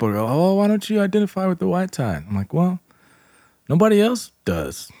 people go, oh, why don't you identify with the white tie? I'm like, well, nobody else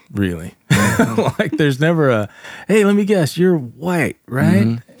does, really. Like, there's never hey, let me guess, you're white,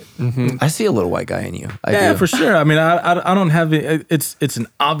 right? I see a little white guy in you. I do. For sure. I mean, I don't have it's an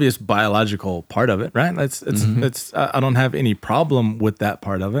obvious biological part of it, right? It's I don't have any problem with that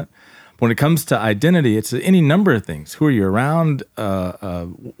part of it. When it comes to identity, it's any number of things. Who are you around?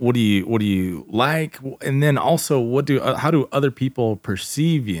 What do you like? And then also, how do other people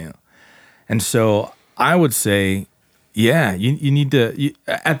perceive you? And so I would say Yeah, you need to,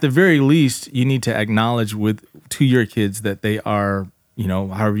 at the very least, you need to acknowledge to your kids that they are,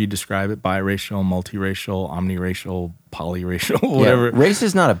 however you describe it, biracial, multiracial, omniracial, polyracial, whatever. Yeah, race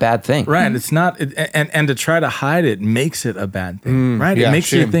is not a bad thing. Right. It's not, and to try to hide it makes it a bad thing, right? It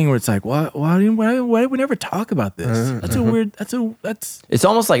makes it a thing where it's like, why do we never talk about this? That's a weird, It's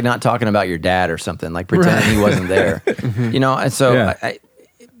almost like not talking about your dad or something, like pretending he wasn't there, And so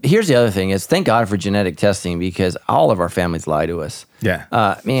here's the other thing is thank God for genetic testing because all of our families lie to us. Yeah.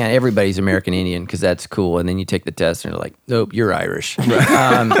 Man, everybody's American Indian because that's cool. And then you take the test and they're like, nope, you're Irish.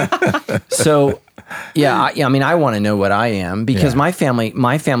 So I want to know what I am because my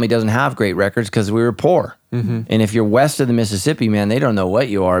family doesn't have great records because we were poor. And if you're west of the Mississippi, man, they don't know what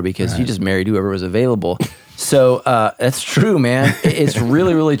you are because you just married whoever was available. So that's true, man. It's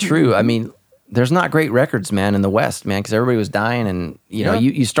really, really true. I mean, there's not great records, man, in the West, man, because everybody was dying, and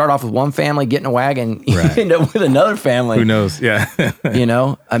you start off with one family, get in a wagon, you end up with another family. Who knows? Yeah.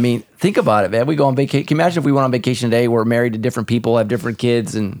 I mean, think about it, man. We go on vacation. Can you imagine if we went on vacation today? We're married to different people, have different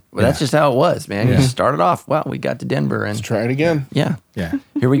kids, and that's just how it was, man. You just started off. Well, we got to Denver, and let's try it again. Yeah. Yeah.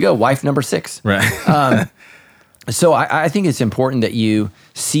 Here we go. Wife number 6. Right. So I think it's important that you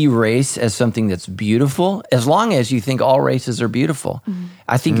see race as something that's beautiful, as long as you think all races are beautiful.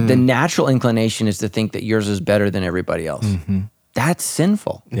 I think the natural inclination is to think that yours is better than everybody else. That's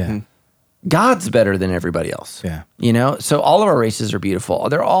sinful. Yeah. God's better than everybody else. Yeah. So all of our races are beautiful.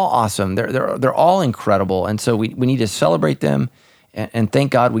 They're all awesome. They're all incredible. And so we need to celebrate them and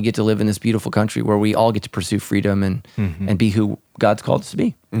thank God we get to live in this beautiful country where we all get to pursue freedom and be who God's called us to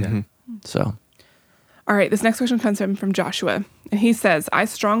be. So... All right, this next question comes from Joshua, and he says, I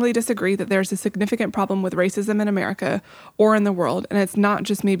strongly disagree that there's a significant problem with racism in America or in the world, and it's not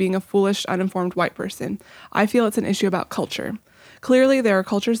just me being a foolish, uninformed white person. I feel it's an issue about culture. Clearly, there are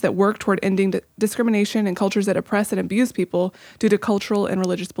cultures that work toward ending discrimination and cultures that oppress and abuse people due to cultural and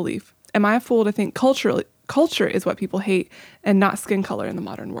religious belief. Am I a fool to think culture is what people hate and not skin color in the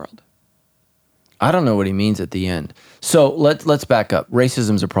modern world? I don't know what he means at the end. So let's back up.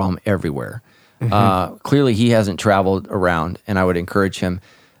 Racism's a problem everywhere. Clearly, he hasn't traveled around, and I would encourage him.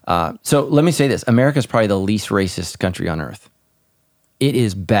 So let me say this. America's probably the least racist country on earth. It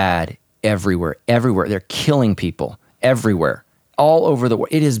is bad everywhere. They're killing people everywhere, all over the world.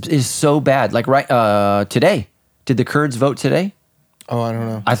 It is so bad. Like today, did the Kurds vote today? Oh, I don't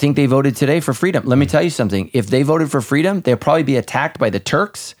know. I think they voted today for freedom. Let me tell you something. If they voted for freedom, they'll probably be attacked by the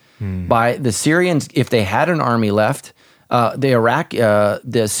Turks, by the Syrians, if they had an army left.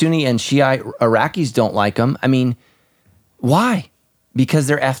 The Sunni and Shiite Iraqis don't like them. I mean, why? Because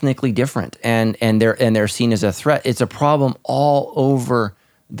they're ethnically different and they're seen as a threat. It's a problem all over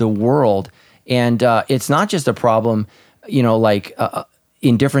the world, and it's not just a problem,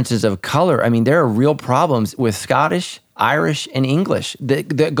 in differences of color. I mean, there are real problems with Scottish, Irish, and English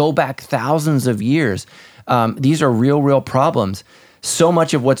that go back thousands of years. These are real problems. So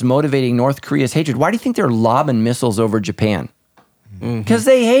much of what's motivating North Korea's hatred. Why do you think they're lobbing missiles over Japan? Because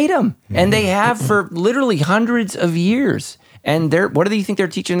they hate them, and they have for literally hundreds of years. And what do you think they're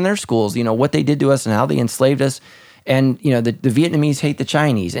teaching in their schools? What they did to us and how they enslaved us. And the Vietnamese hate the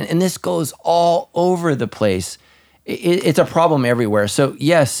Chinese, and this goes all over the place. It's a problem everywhere. So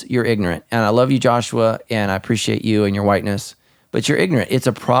yes, you're ignorant, and I love you, Joshua, and I appreciate you and your whiteness, but you're ignorant. It's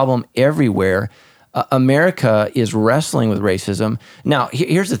a problem everywhere. America is wrestling with racism. Now,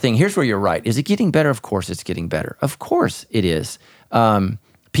 here's the thing. Here's where you're right. Is it getting better? Of course it's getting better. Of course it is.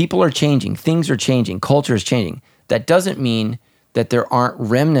 People are changing. Things are changing. Culture is changing. That doesn't mean that there aren't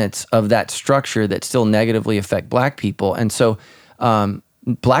remnants of that structure that still negatively affect Black people. And so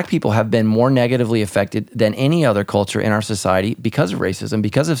Black people have been more negatively affected than any other culture in our society because of racism,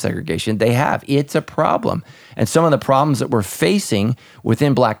 because of segregation. They have. It's a problem. And some of the problems that we're facing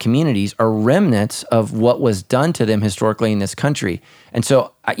within Black communities are remnants of what was done to them historically in this country. And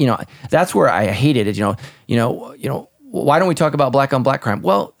so, that's where I hated it. Why don't we talk about Black on Black crime?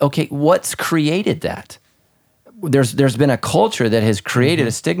 Well, okay, what's created that? There's been a culture that has created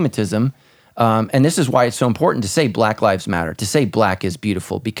a stigmatism. And this is why it's so important to say Black Lives Matter, to say Black is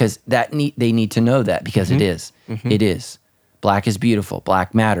beautiful, because they need to know that, because it is. It is. Black is beautiful.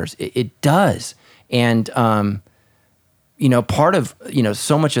 Black matters. It does. And, part of,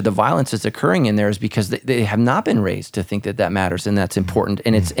 so much of the violence that's occurring in there is because they have not been raised to think that matters and that's important.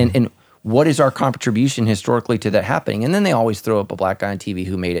 And it's, and what is our contribution historically to that happening? And then they always throw up a Black guy on TV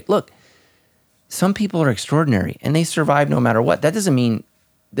who made it. Look, some people are extraordinary and they survive no matter what. That doesn't mean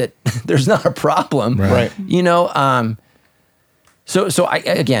that there's not a problem, right? So I,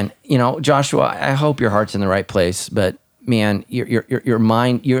 again, Joshua, I hope your heart's in the right place, but man, your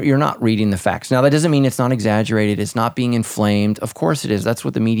mind, you're not reading the facts. Now, that doesn't mean it's not exaggerated. It's not being inflamed. Of course it is. That's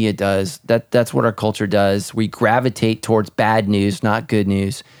what the media does. That's what our culture does. We gravitate towards bad news, not good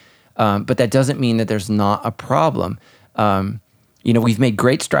news. But that doesn't mean that there's not a problem. We've made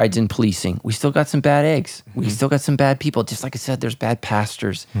great strides in policing. We still got some bad eggs. We still got some bad people. Just like I said, there's bad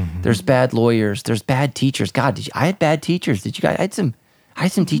pastors. There's bad lawyers. There's bad teachers. God, I had bad teachers. Did you guys? I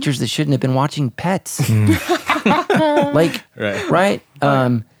had some teachers that shouldn't have been watching Pets. Right?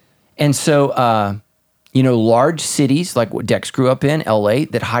 And so, large cities like what Dex grew up in, LA,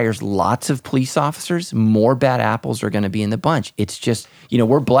 that hires lots of police officers, more bad apples are going to be in the bunch. It's just,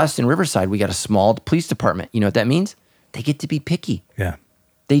 we're blessed in Riverside. We got a small police department. You know what that means? They get to be picky. Yeah.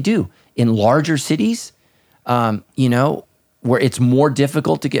 They do. In larger cities, where it's more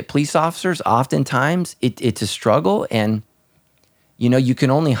difficult to get police officers, oftentimes it's a struggle, and you can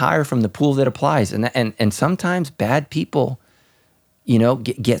only hire from the pool that applies, and sometimes bad people,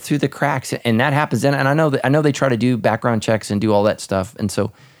 get through the cracks, and that happens. And I know they try to do background checks and do all that stuff, and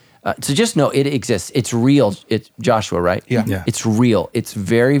so just know it exists. It's real. It's Joshua, right? Yeah. It's real. It's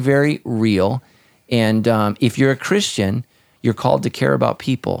very, very real. And if you're a Christian, you're called to care about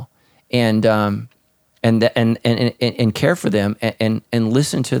people, and care for them, and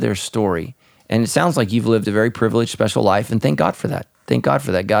listen to their story. And it sounds like you've lived a very privileged, special life, and thank God for that. Thank God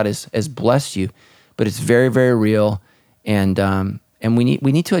for that. God has blessed you, but it's very, very real, and we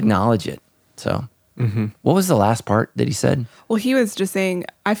need to acknowledge it. So, what was the last part that he said? Well, he was just saying,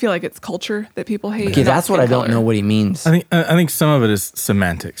 I feel like it's culture that people hate. Okay, that's what I don't know what he means. I think some of it is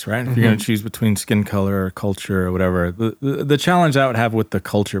semantics, right? If you're going to choose between skin color or culture or whatever, the challenge I would have with the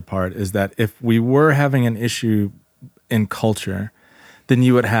culture part is that if we were having an issue in culture, then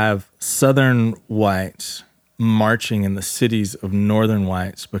you would have Southern whites marching in the cities of Northern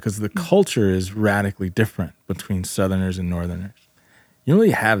whites because the culture is radically different between Southerners and Northerners. You don't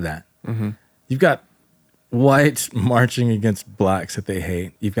really have that. You've got whites marching against blacks that they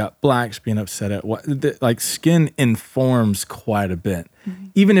hate. You've got blacks being upset at what, like skin informs quite a bit,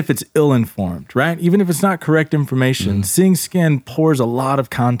 even if it's ill-informed, right? Even if it's not correct information, seeing skin pours a lot of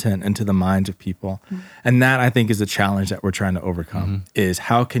content into the minds of people. And that, I think, is a challenge that we're trying to overcome, is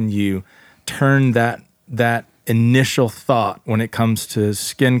how can you turn that initial thought when it comes to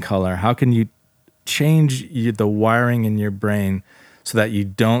skin color, how can you change the wiring in your brain so that you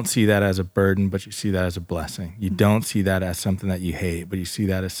don't see that as a burden, but you see that as a blessing. You don't see that as something that you hate, but you see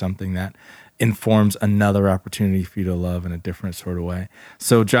that as something that informs another opportunity for you to love in a different sort of way.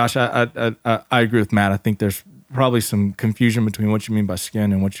 So, Josh, I agree with Matt. I think there's probably some confusion between what you mean by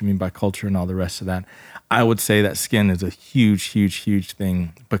skin and what you mean by culture and all the rest of that. I would say that skin is a huge, huge, huge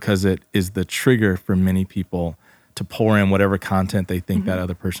thing because it is the trigger for many people to pour in whatever content they think that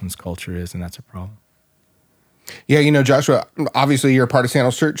other person's culture is, and that's a problem. Yeah, Joshua, obviously you're a part of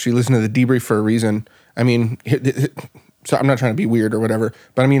Sandals Church. You listen to the Debrief for a reason. I mean, so I'm not trying to be weird or whatever,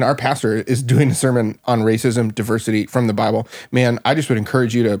 but I mean, our pastor is doing a sermon on racism, diversity from the Bible. Man, I just would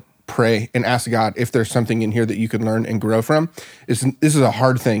encourage you to pray and ask God if there's something in here that you could learn and grow from. This is a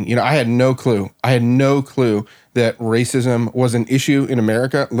hard thing. I had no clue. That racism was an issue in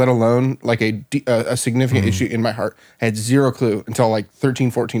America, let alone like a significant issue in my heart. I had zero clue until like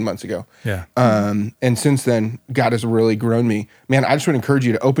 13, 14 months ago. Yeah. And since then, God has really grown me. Man, I just would encourage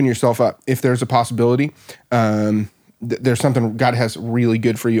you to open yourself up. If there's a possibility, there's something God has really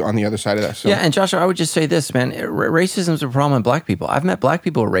good for you on the other side of that. So. Yeah, and Joshua, I would just say this, man. Racism is a problem in black people. I've met black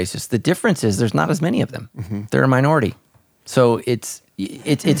people who are racist. The difference is there's not as many of them. They're a minority. So it's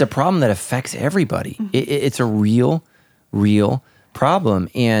a problem that affects everybody. It's a real problem,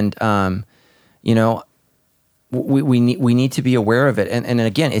 and we need to be aware of it. And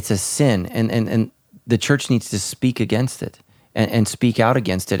again, it's a sin, and the church needs to speak against it and speak out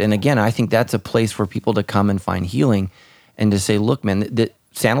against it. And again, I think that's a place for people to come and find healing, and to say, look, man, the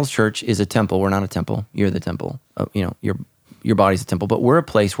Sandals Church is a temple. We're not a temple. You're the temple. Your body's a temple, but we're a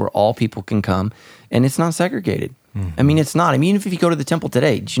place where all people can come, and it's not segregated. I mean, it's not. I mean, even if you go to the temple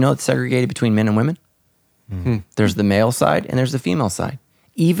today, did you know it's segregated between men and women? There's the male side and there's the female side.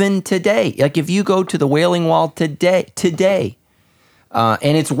 Even today, like if you go to the Wailing Wall today, and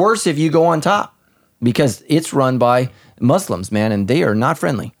it's worse if you go on top because it's run by Muslims, man, and they are not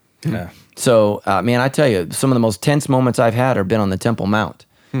friendly. Yeah. So, man, I tell you, some of the most tense moments I've had have been on the Temple Mount.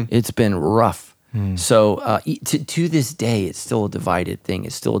 It's been rough. So to this day, it's still a divided thing.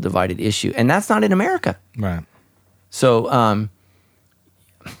 It's still a divided issue. And that's not in America. Right. So,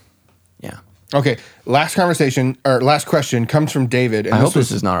 yeah. Okay, last question comes from David. And I hope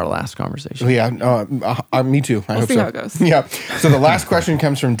this is not our last conversation. Yeah, me too. I We'll hope see so. how it goes. Yeah. So the last question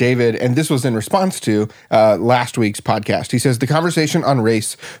comes from David, and this was in response to last week's podcast. He says, the conversation on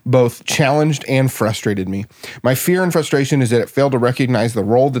race both challenged and frustrated me. My fear and frustration is that it failed to recognize the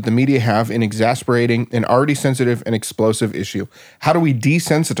role that the media have in exasperating an already sensitive and explosive issue. How do we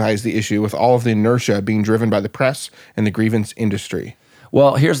desensitize the issue with all of the inertia being driven by the press and the grievance industry?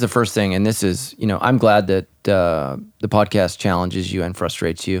 Well, here's the first thing, and this is, I'm glad that the podcast challenges you and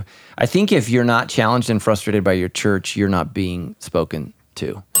frustrates you. I think if you're not challenged and frustrated by your church, you're not being spoken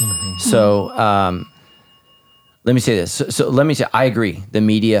to. Mm-hmm. So let me say this. So let me say, I agree. The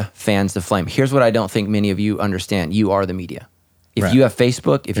media fans the flame. Here's what I don't think many of you understand. You are the media. If you have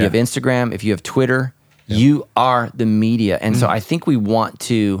Facebook, if you have Instagram, if you have Twitter, you are the media. And so I think we want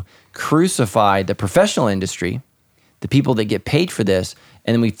to crucify the professional industry, the people that get paid for this,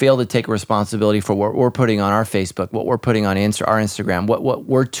 and then we fail to take responsibility for what we're putting on our Facebook, what we're putting on our Instagram, what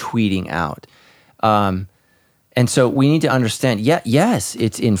we're tweeting out. And so we need to understand, yes,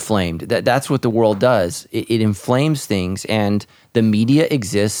 it's inflamed. That's what the world does. It inflames things, and the media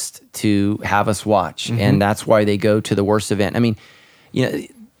exists to have us watch, and that's why they go to the worst event. I mean,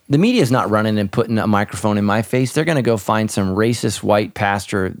 the media is not running and putting a microphone in my face. They're going to go find some racist white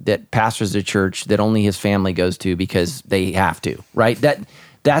pastor that pastors a church that only his family goes to because they have to, right?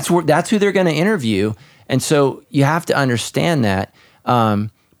 That's who they're going to interview. And so you have to understand that.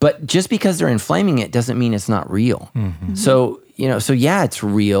 But just because they're inflaming it doesn't mean it's not real. Mm-hmm. So it's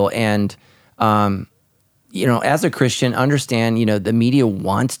real. And, as a Christian, understand, the media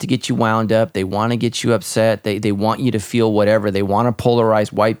wants to get you wound up. They want to get you upset. They want you to feel whatever. They want to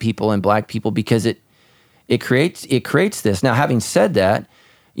polarize white people and black people because it creates this. Now, having said that,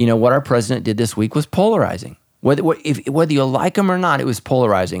 what our president did this week was polarizing. Whether you like him or not, it was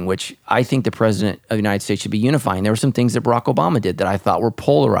polarizing, which I think the president of the United States should be unifying. There were some things that Barack Obama did that I thought were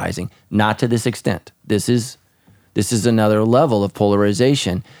polarizing, not to this extent. This is another level of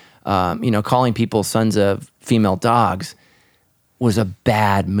polarization. Calling people sons of female dogs was a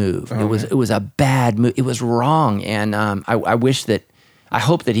bad move. It was a bad move. It was wrong, and I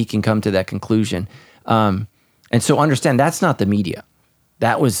hope that he can come to that conclusion. And so understand that's not the media.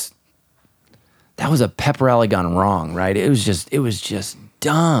 That was a pep rally gone wrong, right? It was just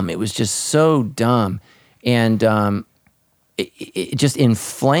dumb. It was just so dumb, and it just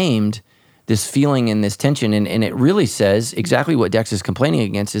inflamed this feeling and this tension, and it really says exactly what Dex is complaining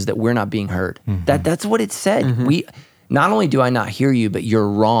against is that we're not being heard. Mm-hmm. That's what it said. Mm-hmm. We not only do I not hear you, but you're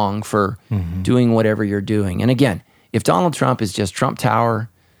wrong for doing whatever you're doing. And again, if Donald Trump is just Trump Tower,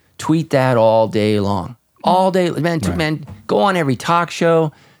 tweet that all day long. All day, man, go on every talk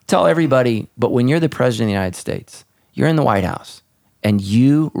show, tell everybody, but when you're the president of the United States, you're in the White House, and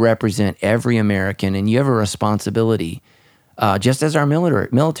you represent every American, and you have a responsibility, just as our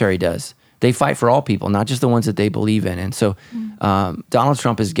military does. They fight for all people, not just the ones that they believe in. And so Donald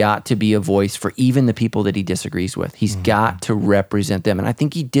Trump has got to be a voice for even the people that he disagrees with. He's got to represent them. And I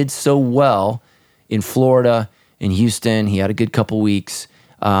think he did so well in Florida, in Houston. He had a good couple weeks.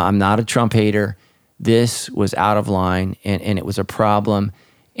 I'm not a Trump hater. This was out of line, and it was a problem.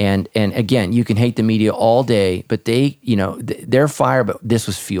 And again, you can hate the media all day, but they're fire, but this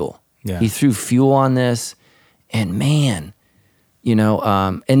was fuel. Yeah. He threw fuel on this, and man,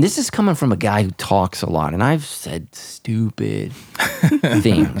 and this is coming from a guy who talks a lot, and I've said stupid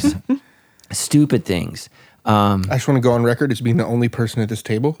things. Stupid things. I just want to go on record as being the only person at this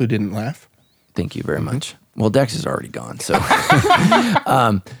table who didn't laugh. Thank you very much. Well, Dex is already gone, so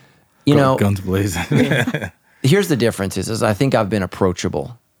guns blazing. Here's the difference: is I think I've been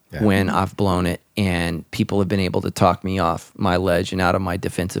approachable when I've blown it, and people have been able to talk me off my ledge and out of my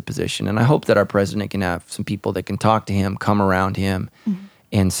defensive position. And I hope that our president can have some people that can talk to him, come around him,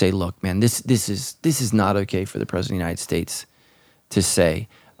 and say, "Look, man, this is not okay for the president of the United States to say."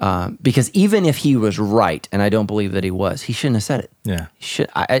 Because even if he was right, and I don't believe that he was, he shouldn't have said it. Yeah,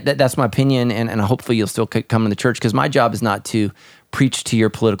 that's my opinion, and hopefully you'll still come in the church, because my job is not to preach to your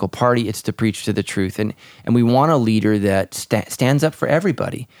political party; it's to preach to the truth. And we want a leader that stands up for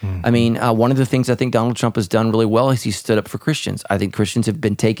everybody. Mm-hmm. I mean, one of the things I think Donald Trump has done really well is he stood up for Christians. I think Christians have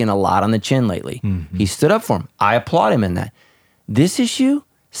been taken a lot on the chin lately. Mm-hmm. He stood up for them. I applaud him in that. This issue,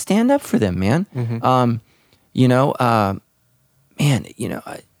 stand up for them, man. Mm-hmm.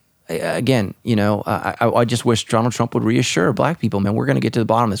 I just wish Donald Trump would reassure black people, man, we're going to get to the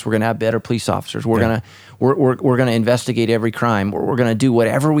bottom of this. We're going to have better police officers. We're going to investigate every crime. We're going to do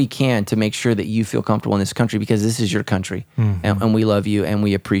whatever we can to make sure that you feel comfortable in this country, because this is your country, and we love you and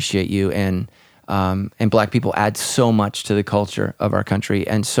we appreciate you. And And Black people add so much to the culture of our country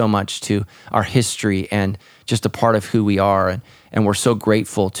and so much to our history and just a part of who we are. And we're so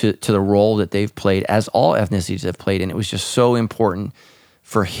grateful to the role that they've played, as all ethnicities have played. And it was just so important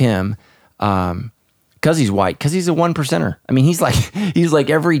for him because he's white, because he's a 1%er. I mean, he's like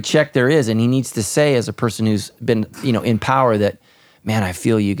every check there is. And he needs to say, as a person who's been, in power, that, man, I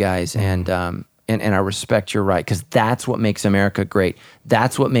feel you guys. And I respect your right, because that's what makes America great.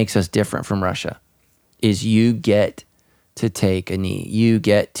 That's what makes us different from Russia, is you get to take a knee. You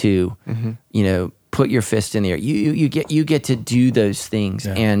get to, put your fist in the air. You get to do those things.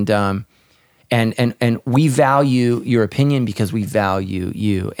 Yeah. And we value your opinion because we value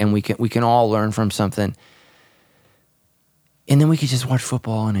you, and we can all learn from something. And then we could just watch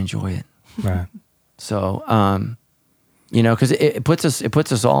football and enjoy it. Right. So, because it puts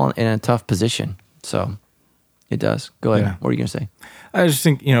us all in a tough position. So it does. Go ahead. Yeah. What are you going to say? I just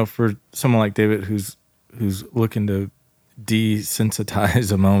think, for someone like David who's looking to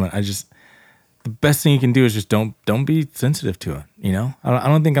desensitize a moment, the best thing you can do is just don't be sensitive to it. I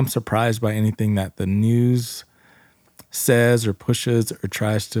don't think I'm surprised by anything that the news says or pushes or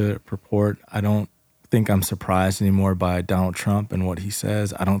tries to purport. I don't think I'm surprised anymore by Donald Trump and what he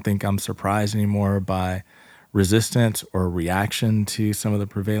says. I don't think I'm surprised anymore by resistance or reaction to some of the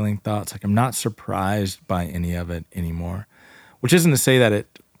prevailing thoughts. Like, I'm not surprised by any of it anymore, which isn't to say that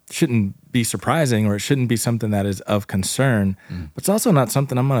it shouldn't be surprising or it shouldn't be something that is of concern, but it's also not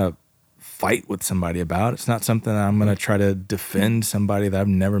something I'm going to fight with somebody about. It's not something that I'm going to try to defend somebody that I've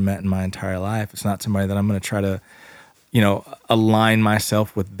never met in my entire life. It's not somebody that I'm going to try to, align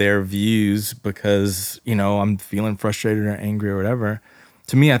myself with their views because, I'm feeling frustrated or angry or whatever.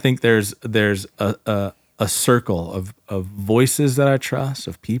 To me, I think there's a circle of voices that I trust,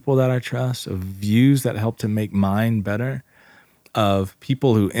 of people that I trust, of views that help to make mine better, of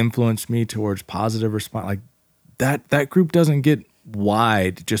people who influence me towards positive response. Like that group doesn't get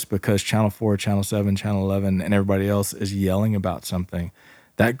wide just because Channel 4, Channel 7, Channel 11, and everybody else is yelling about something.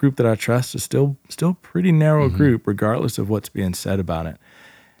 That group that I trust is still pretty narrow group, regardless of what's being said about it.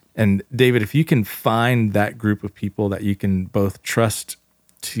 And David, if you can find that group of people that you can both trust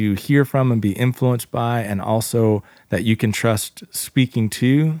to hear from and be influenced by, and also that you can trust speaking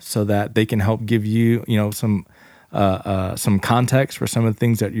to, so that they can help give you, some context for some of the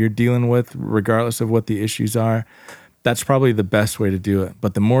things that you're dealing with, regardless of what the issues are. That's probably the best way to do it.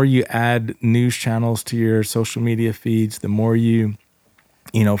 But the more you add news channels to your social media feeds, the more you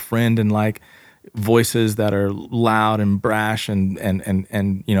friend and like voices that are loud and brash and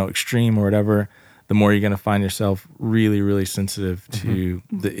extreme or whatever, the more you're going to find yourself really, really sensitive to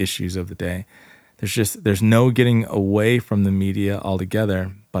the issues of the day. There's no getting away from the media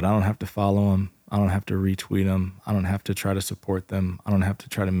altogether, but I don't have to follow them. I don't have to retweet them. I don't have to try to support them. I don't have to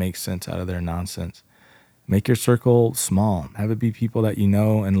try to make sense out of their nonsense. Make your circle small. Have it be people that you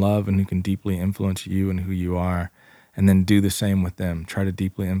know and love and who can deeply influence you and who you are, and then do the same with them. Try to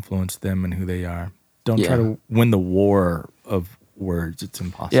deeply influence them and who they are. Don't try to win the war of words. It's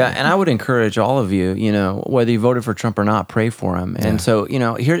impossible. Yeah, and I would encourage all of you, whether you voted for Trump or not, pray for him. And so,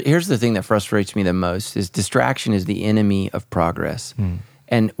 here's the thing that frustrates me the most is distraction is the enemy of progress.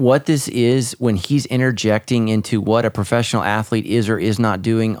 And what this is, when he's interjecting into what a professional athlete is or is not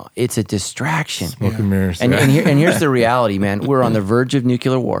doing, it's a distraction. Smoke and mirrors. And here's the reality, man. We're on the verge of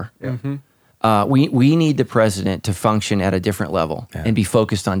nuclear war. We need the president to function at a different level and be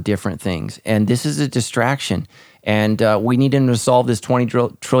focused on different things. And this is a distraction. And we need him to solve this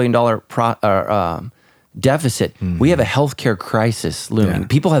 $20 trillion deficit. We have a healthcare crisis looming.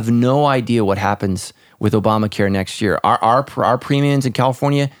 People have no idea what happens with Obamacare next year. Our premiums in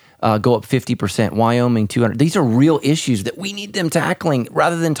California go up 50%, Wyoming 200. These are real issues that we need them tackling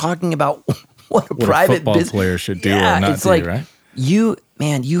rather than talking about what a private football player should do or not it's do, like, right? You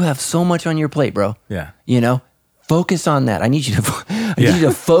have so much on your plate, bro. Yeah. Focus on that. I need you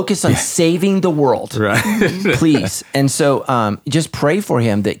to focus on saving the world. Right. Please. And so just pray for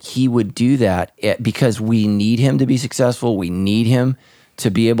him that he would do that, because we need him to be successful. We need him to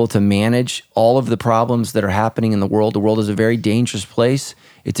be able to manage all of the problems that are happening in the world. The world is a very dangerous place.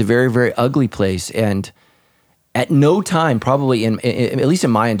 It's a very, very ugly place. And at no time, probably at least in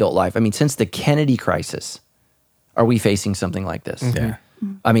my adult life, since the Kennedy crisis, are we facing something like this? Yeah.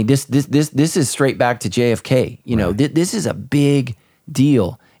 I mean, this is straight back to JFK. This is a big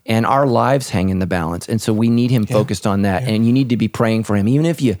deal, and our lives hang in the balance. And so we need him focused on that. And you need to be praying for him, even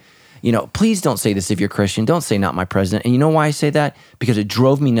if please don't say this if you're Christian. Don't say "not my president." And you know why I say that? Because it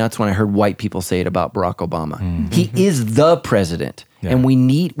drove me nuts when I heard white people say it about Barack Obama. He is the president, and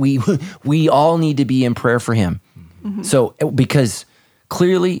we all need to be in prayer for him. So because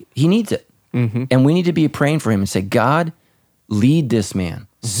clearly he needs it. And we need to be praying for him and say, God, lead this man,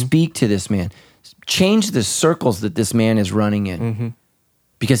 speak to this man, change the circles that this man is running in.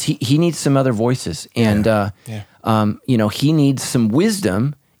 Because he needs some other voices. And, he needs some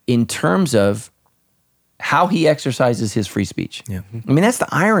wisdom in terms of how he exercises his free speech. Yeah. I mean, that's the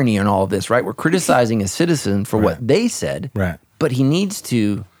irony in all of this, right? We're criticizing a citizen for what they said, but he needs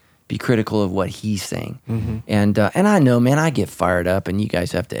to be critical of what he's saying. And I know, man, I get fired up, and you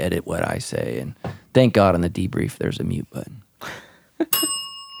guys have to edit what I say. And thank God on the debrief, there's a mute button.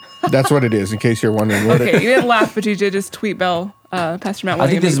 That's what it is, in case you're wondering what Okay, you didn't laugh, but you did just tweet Bell, Pastor Matt. I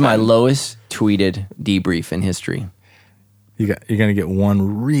think this is my lowest tweeted debrief in history. You're going to get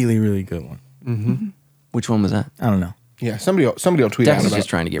one really, really good one. Which one was that? I don't know. Yeah, somebody will tweet Dex out is about just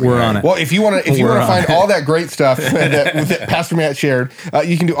trying to get We're rid on of it. Well, if you want to find all that great stuff that Pastor Matt shared,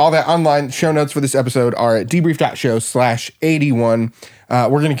 you can do all that online. Show notes for this episode are at debrief.show/81.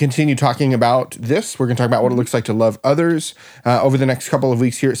 We're going to continue talking about this. We're going to talk about what it looks like to love others over the next couple of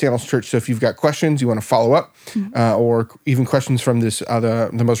weeks here at Sandals Church. So if you've got questions, you want to follow up, or even questions from this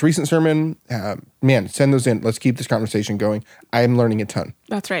the most recent sermon, man, send those in. Let's keep this conversation going. I am learning a ton.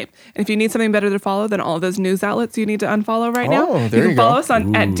 That's right. And if you need something better to follow than all of those news outlets you need to unfollow right now, there you you can follow go. us at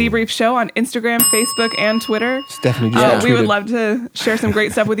Debrief Show on Instagram, Facebook, and Twitter. Stephanie just We would tweeted. love to share some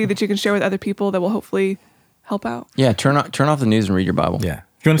great stuff with you that you can share with other people that will hopefully help out. Yeah, turn off the news and read your Bible. Yeah.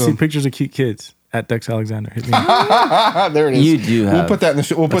 If you want to see pictures of cute kids, at Dex Alexander, hit me up. There it is. You do have. We'll put that in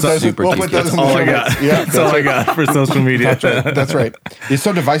the. We'll put that. super We'll cute. put that in the All show I notes. got. Yeah, That's all I got for social media. That's right. It's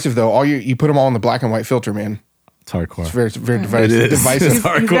so divisive though. All you put them all in the black and white filter, man. It's hardcore. It's very divisive. It is. divisive. It's He's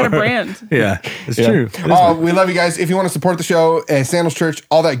got a hardcore. brand. Yeah, it's Yeah. true. It is. We love you guys. If you want to support the show, Sandals Church,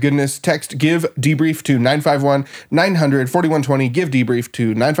 all that goodness, text Give Debrief to 951-900-4120. Give Debrief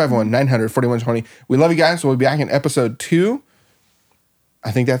to 951-900-4120. We love you guys. We'll be back in episode 2.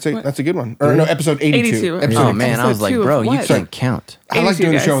 I think that's a good one. Or no, episode 82. 82. Episode Oh man, I was like, 2 of bro, you what? can't count. I like 82,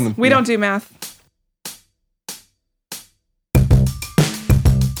 doing the guys. show in the. We don't do math.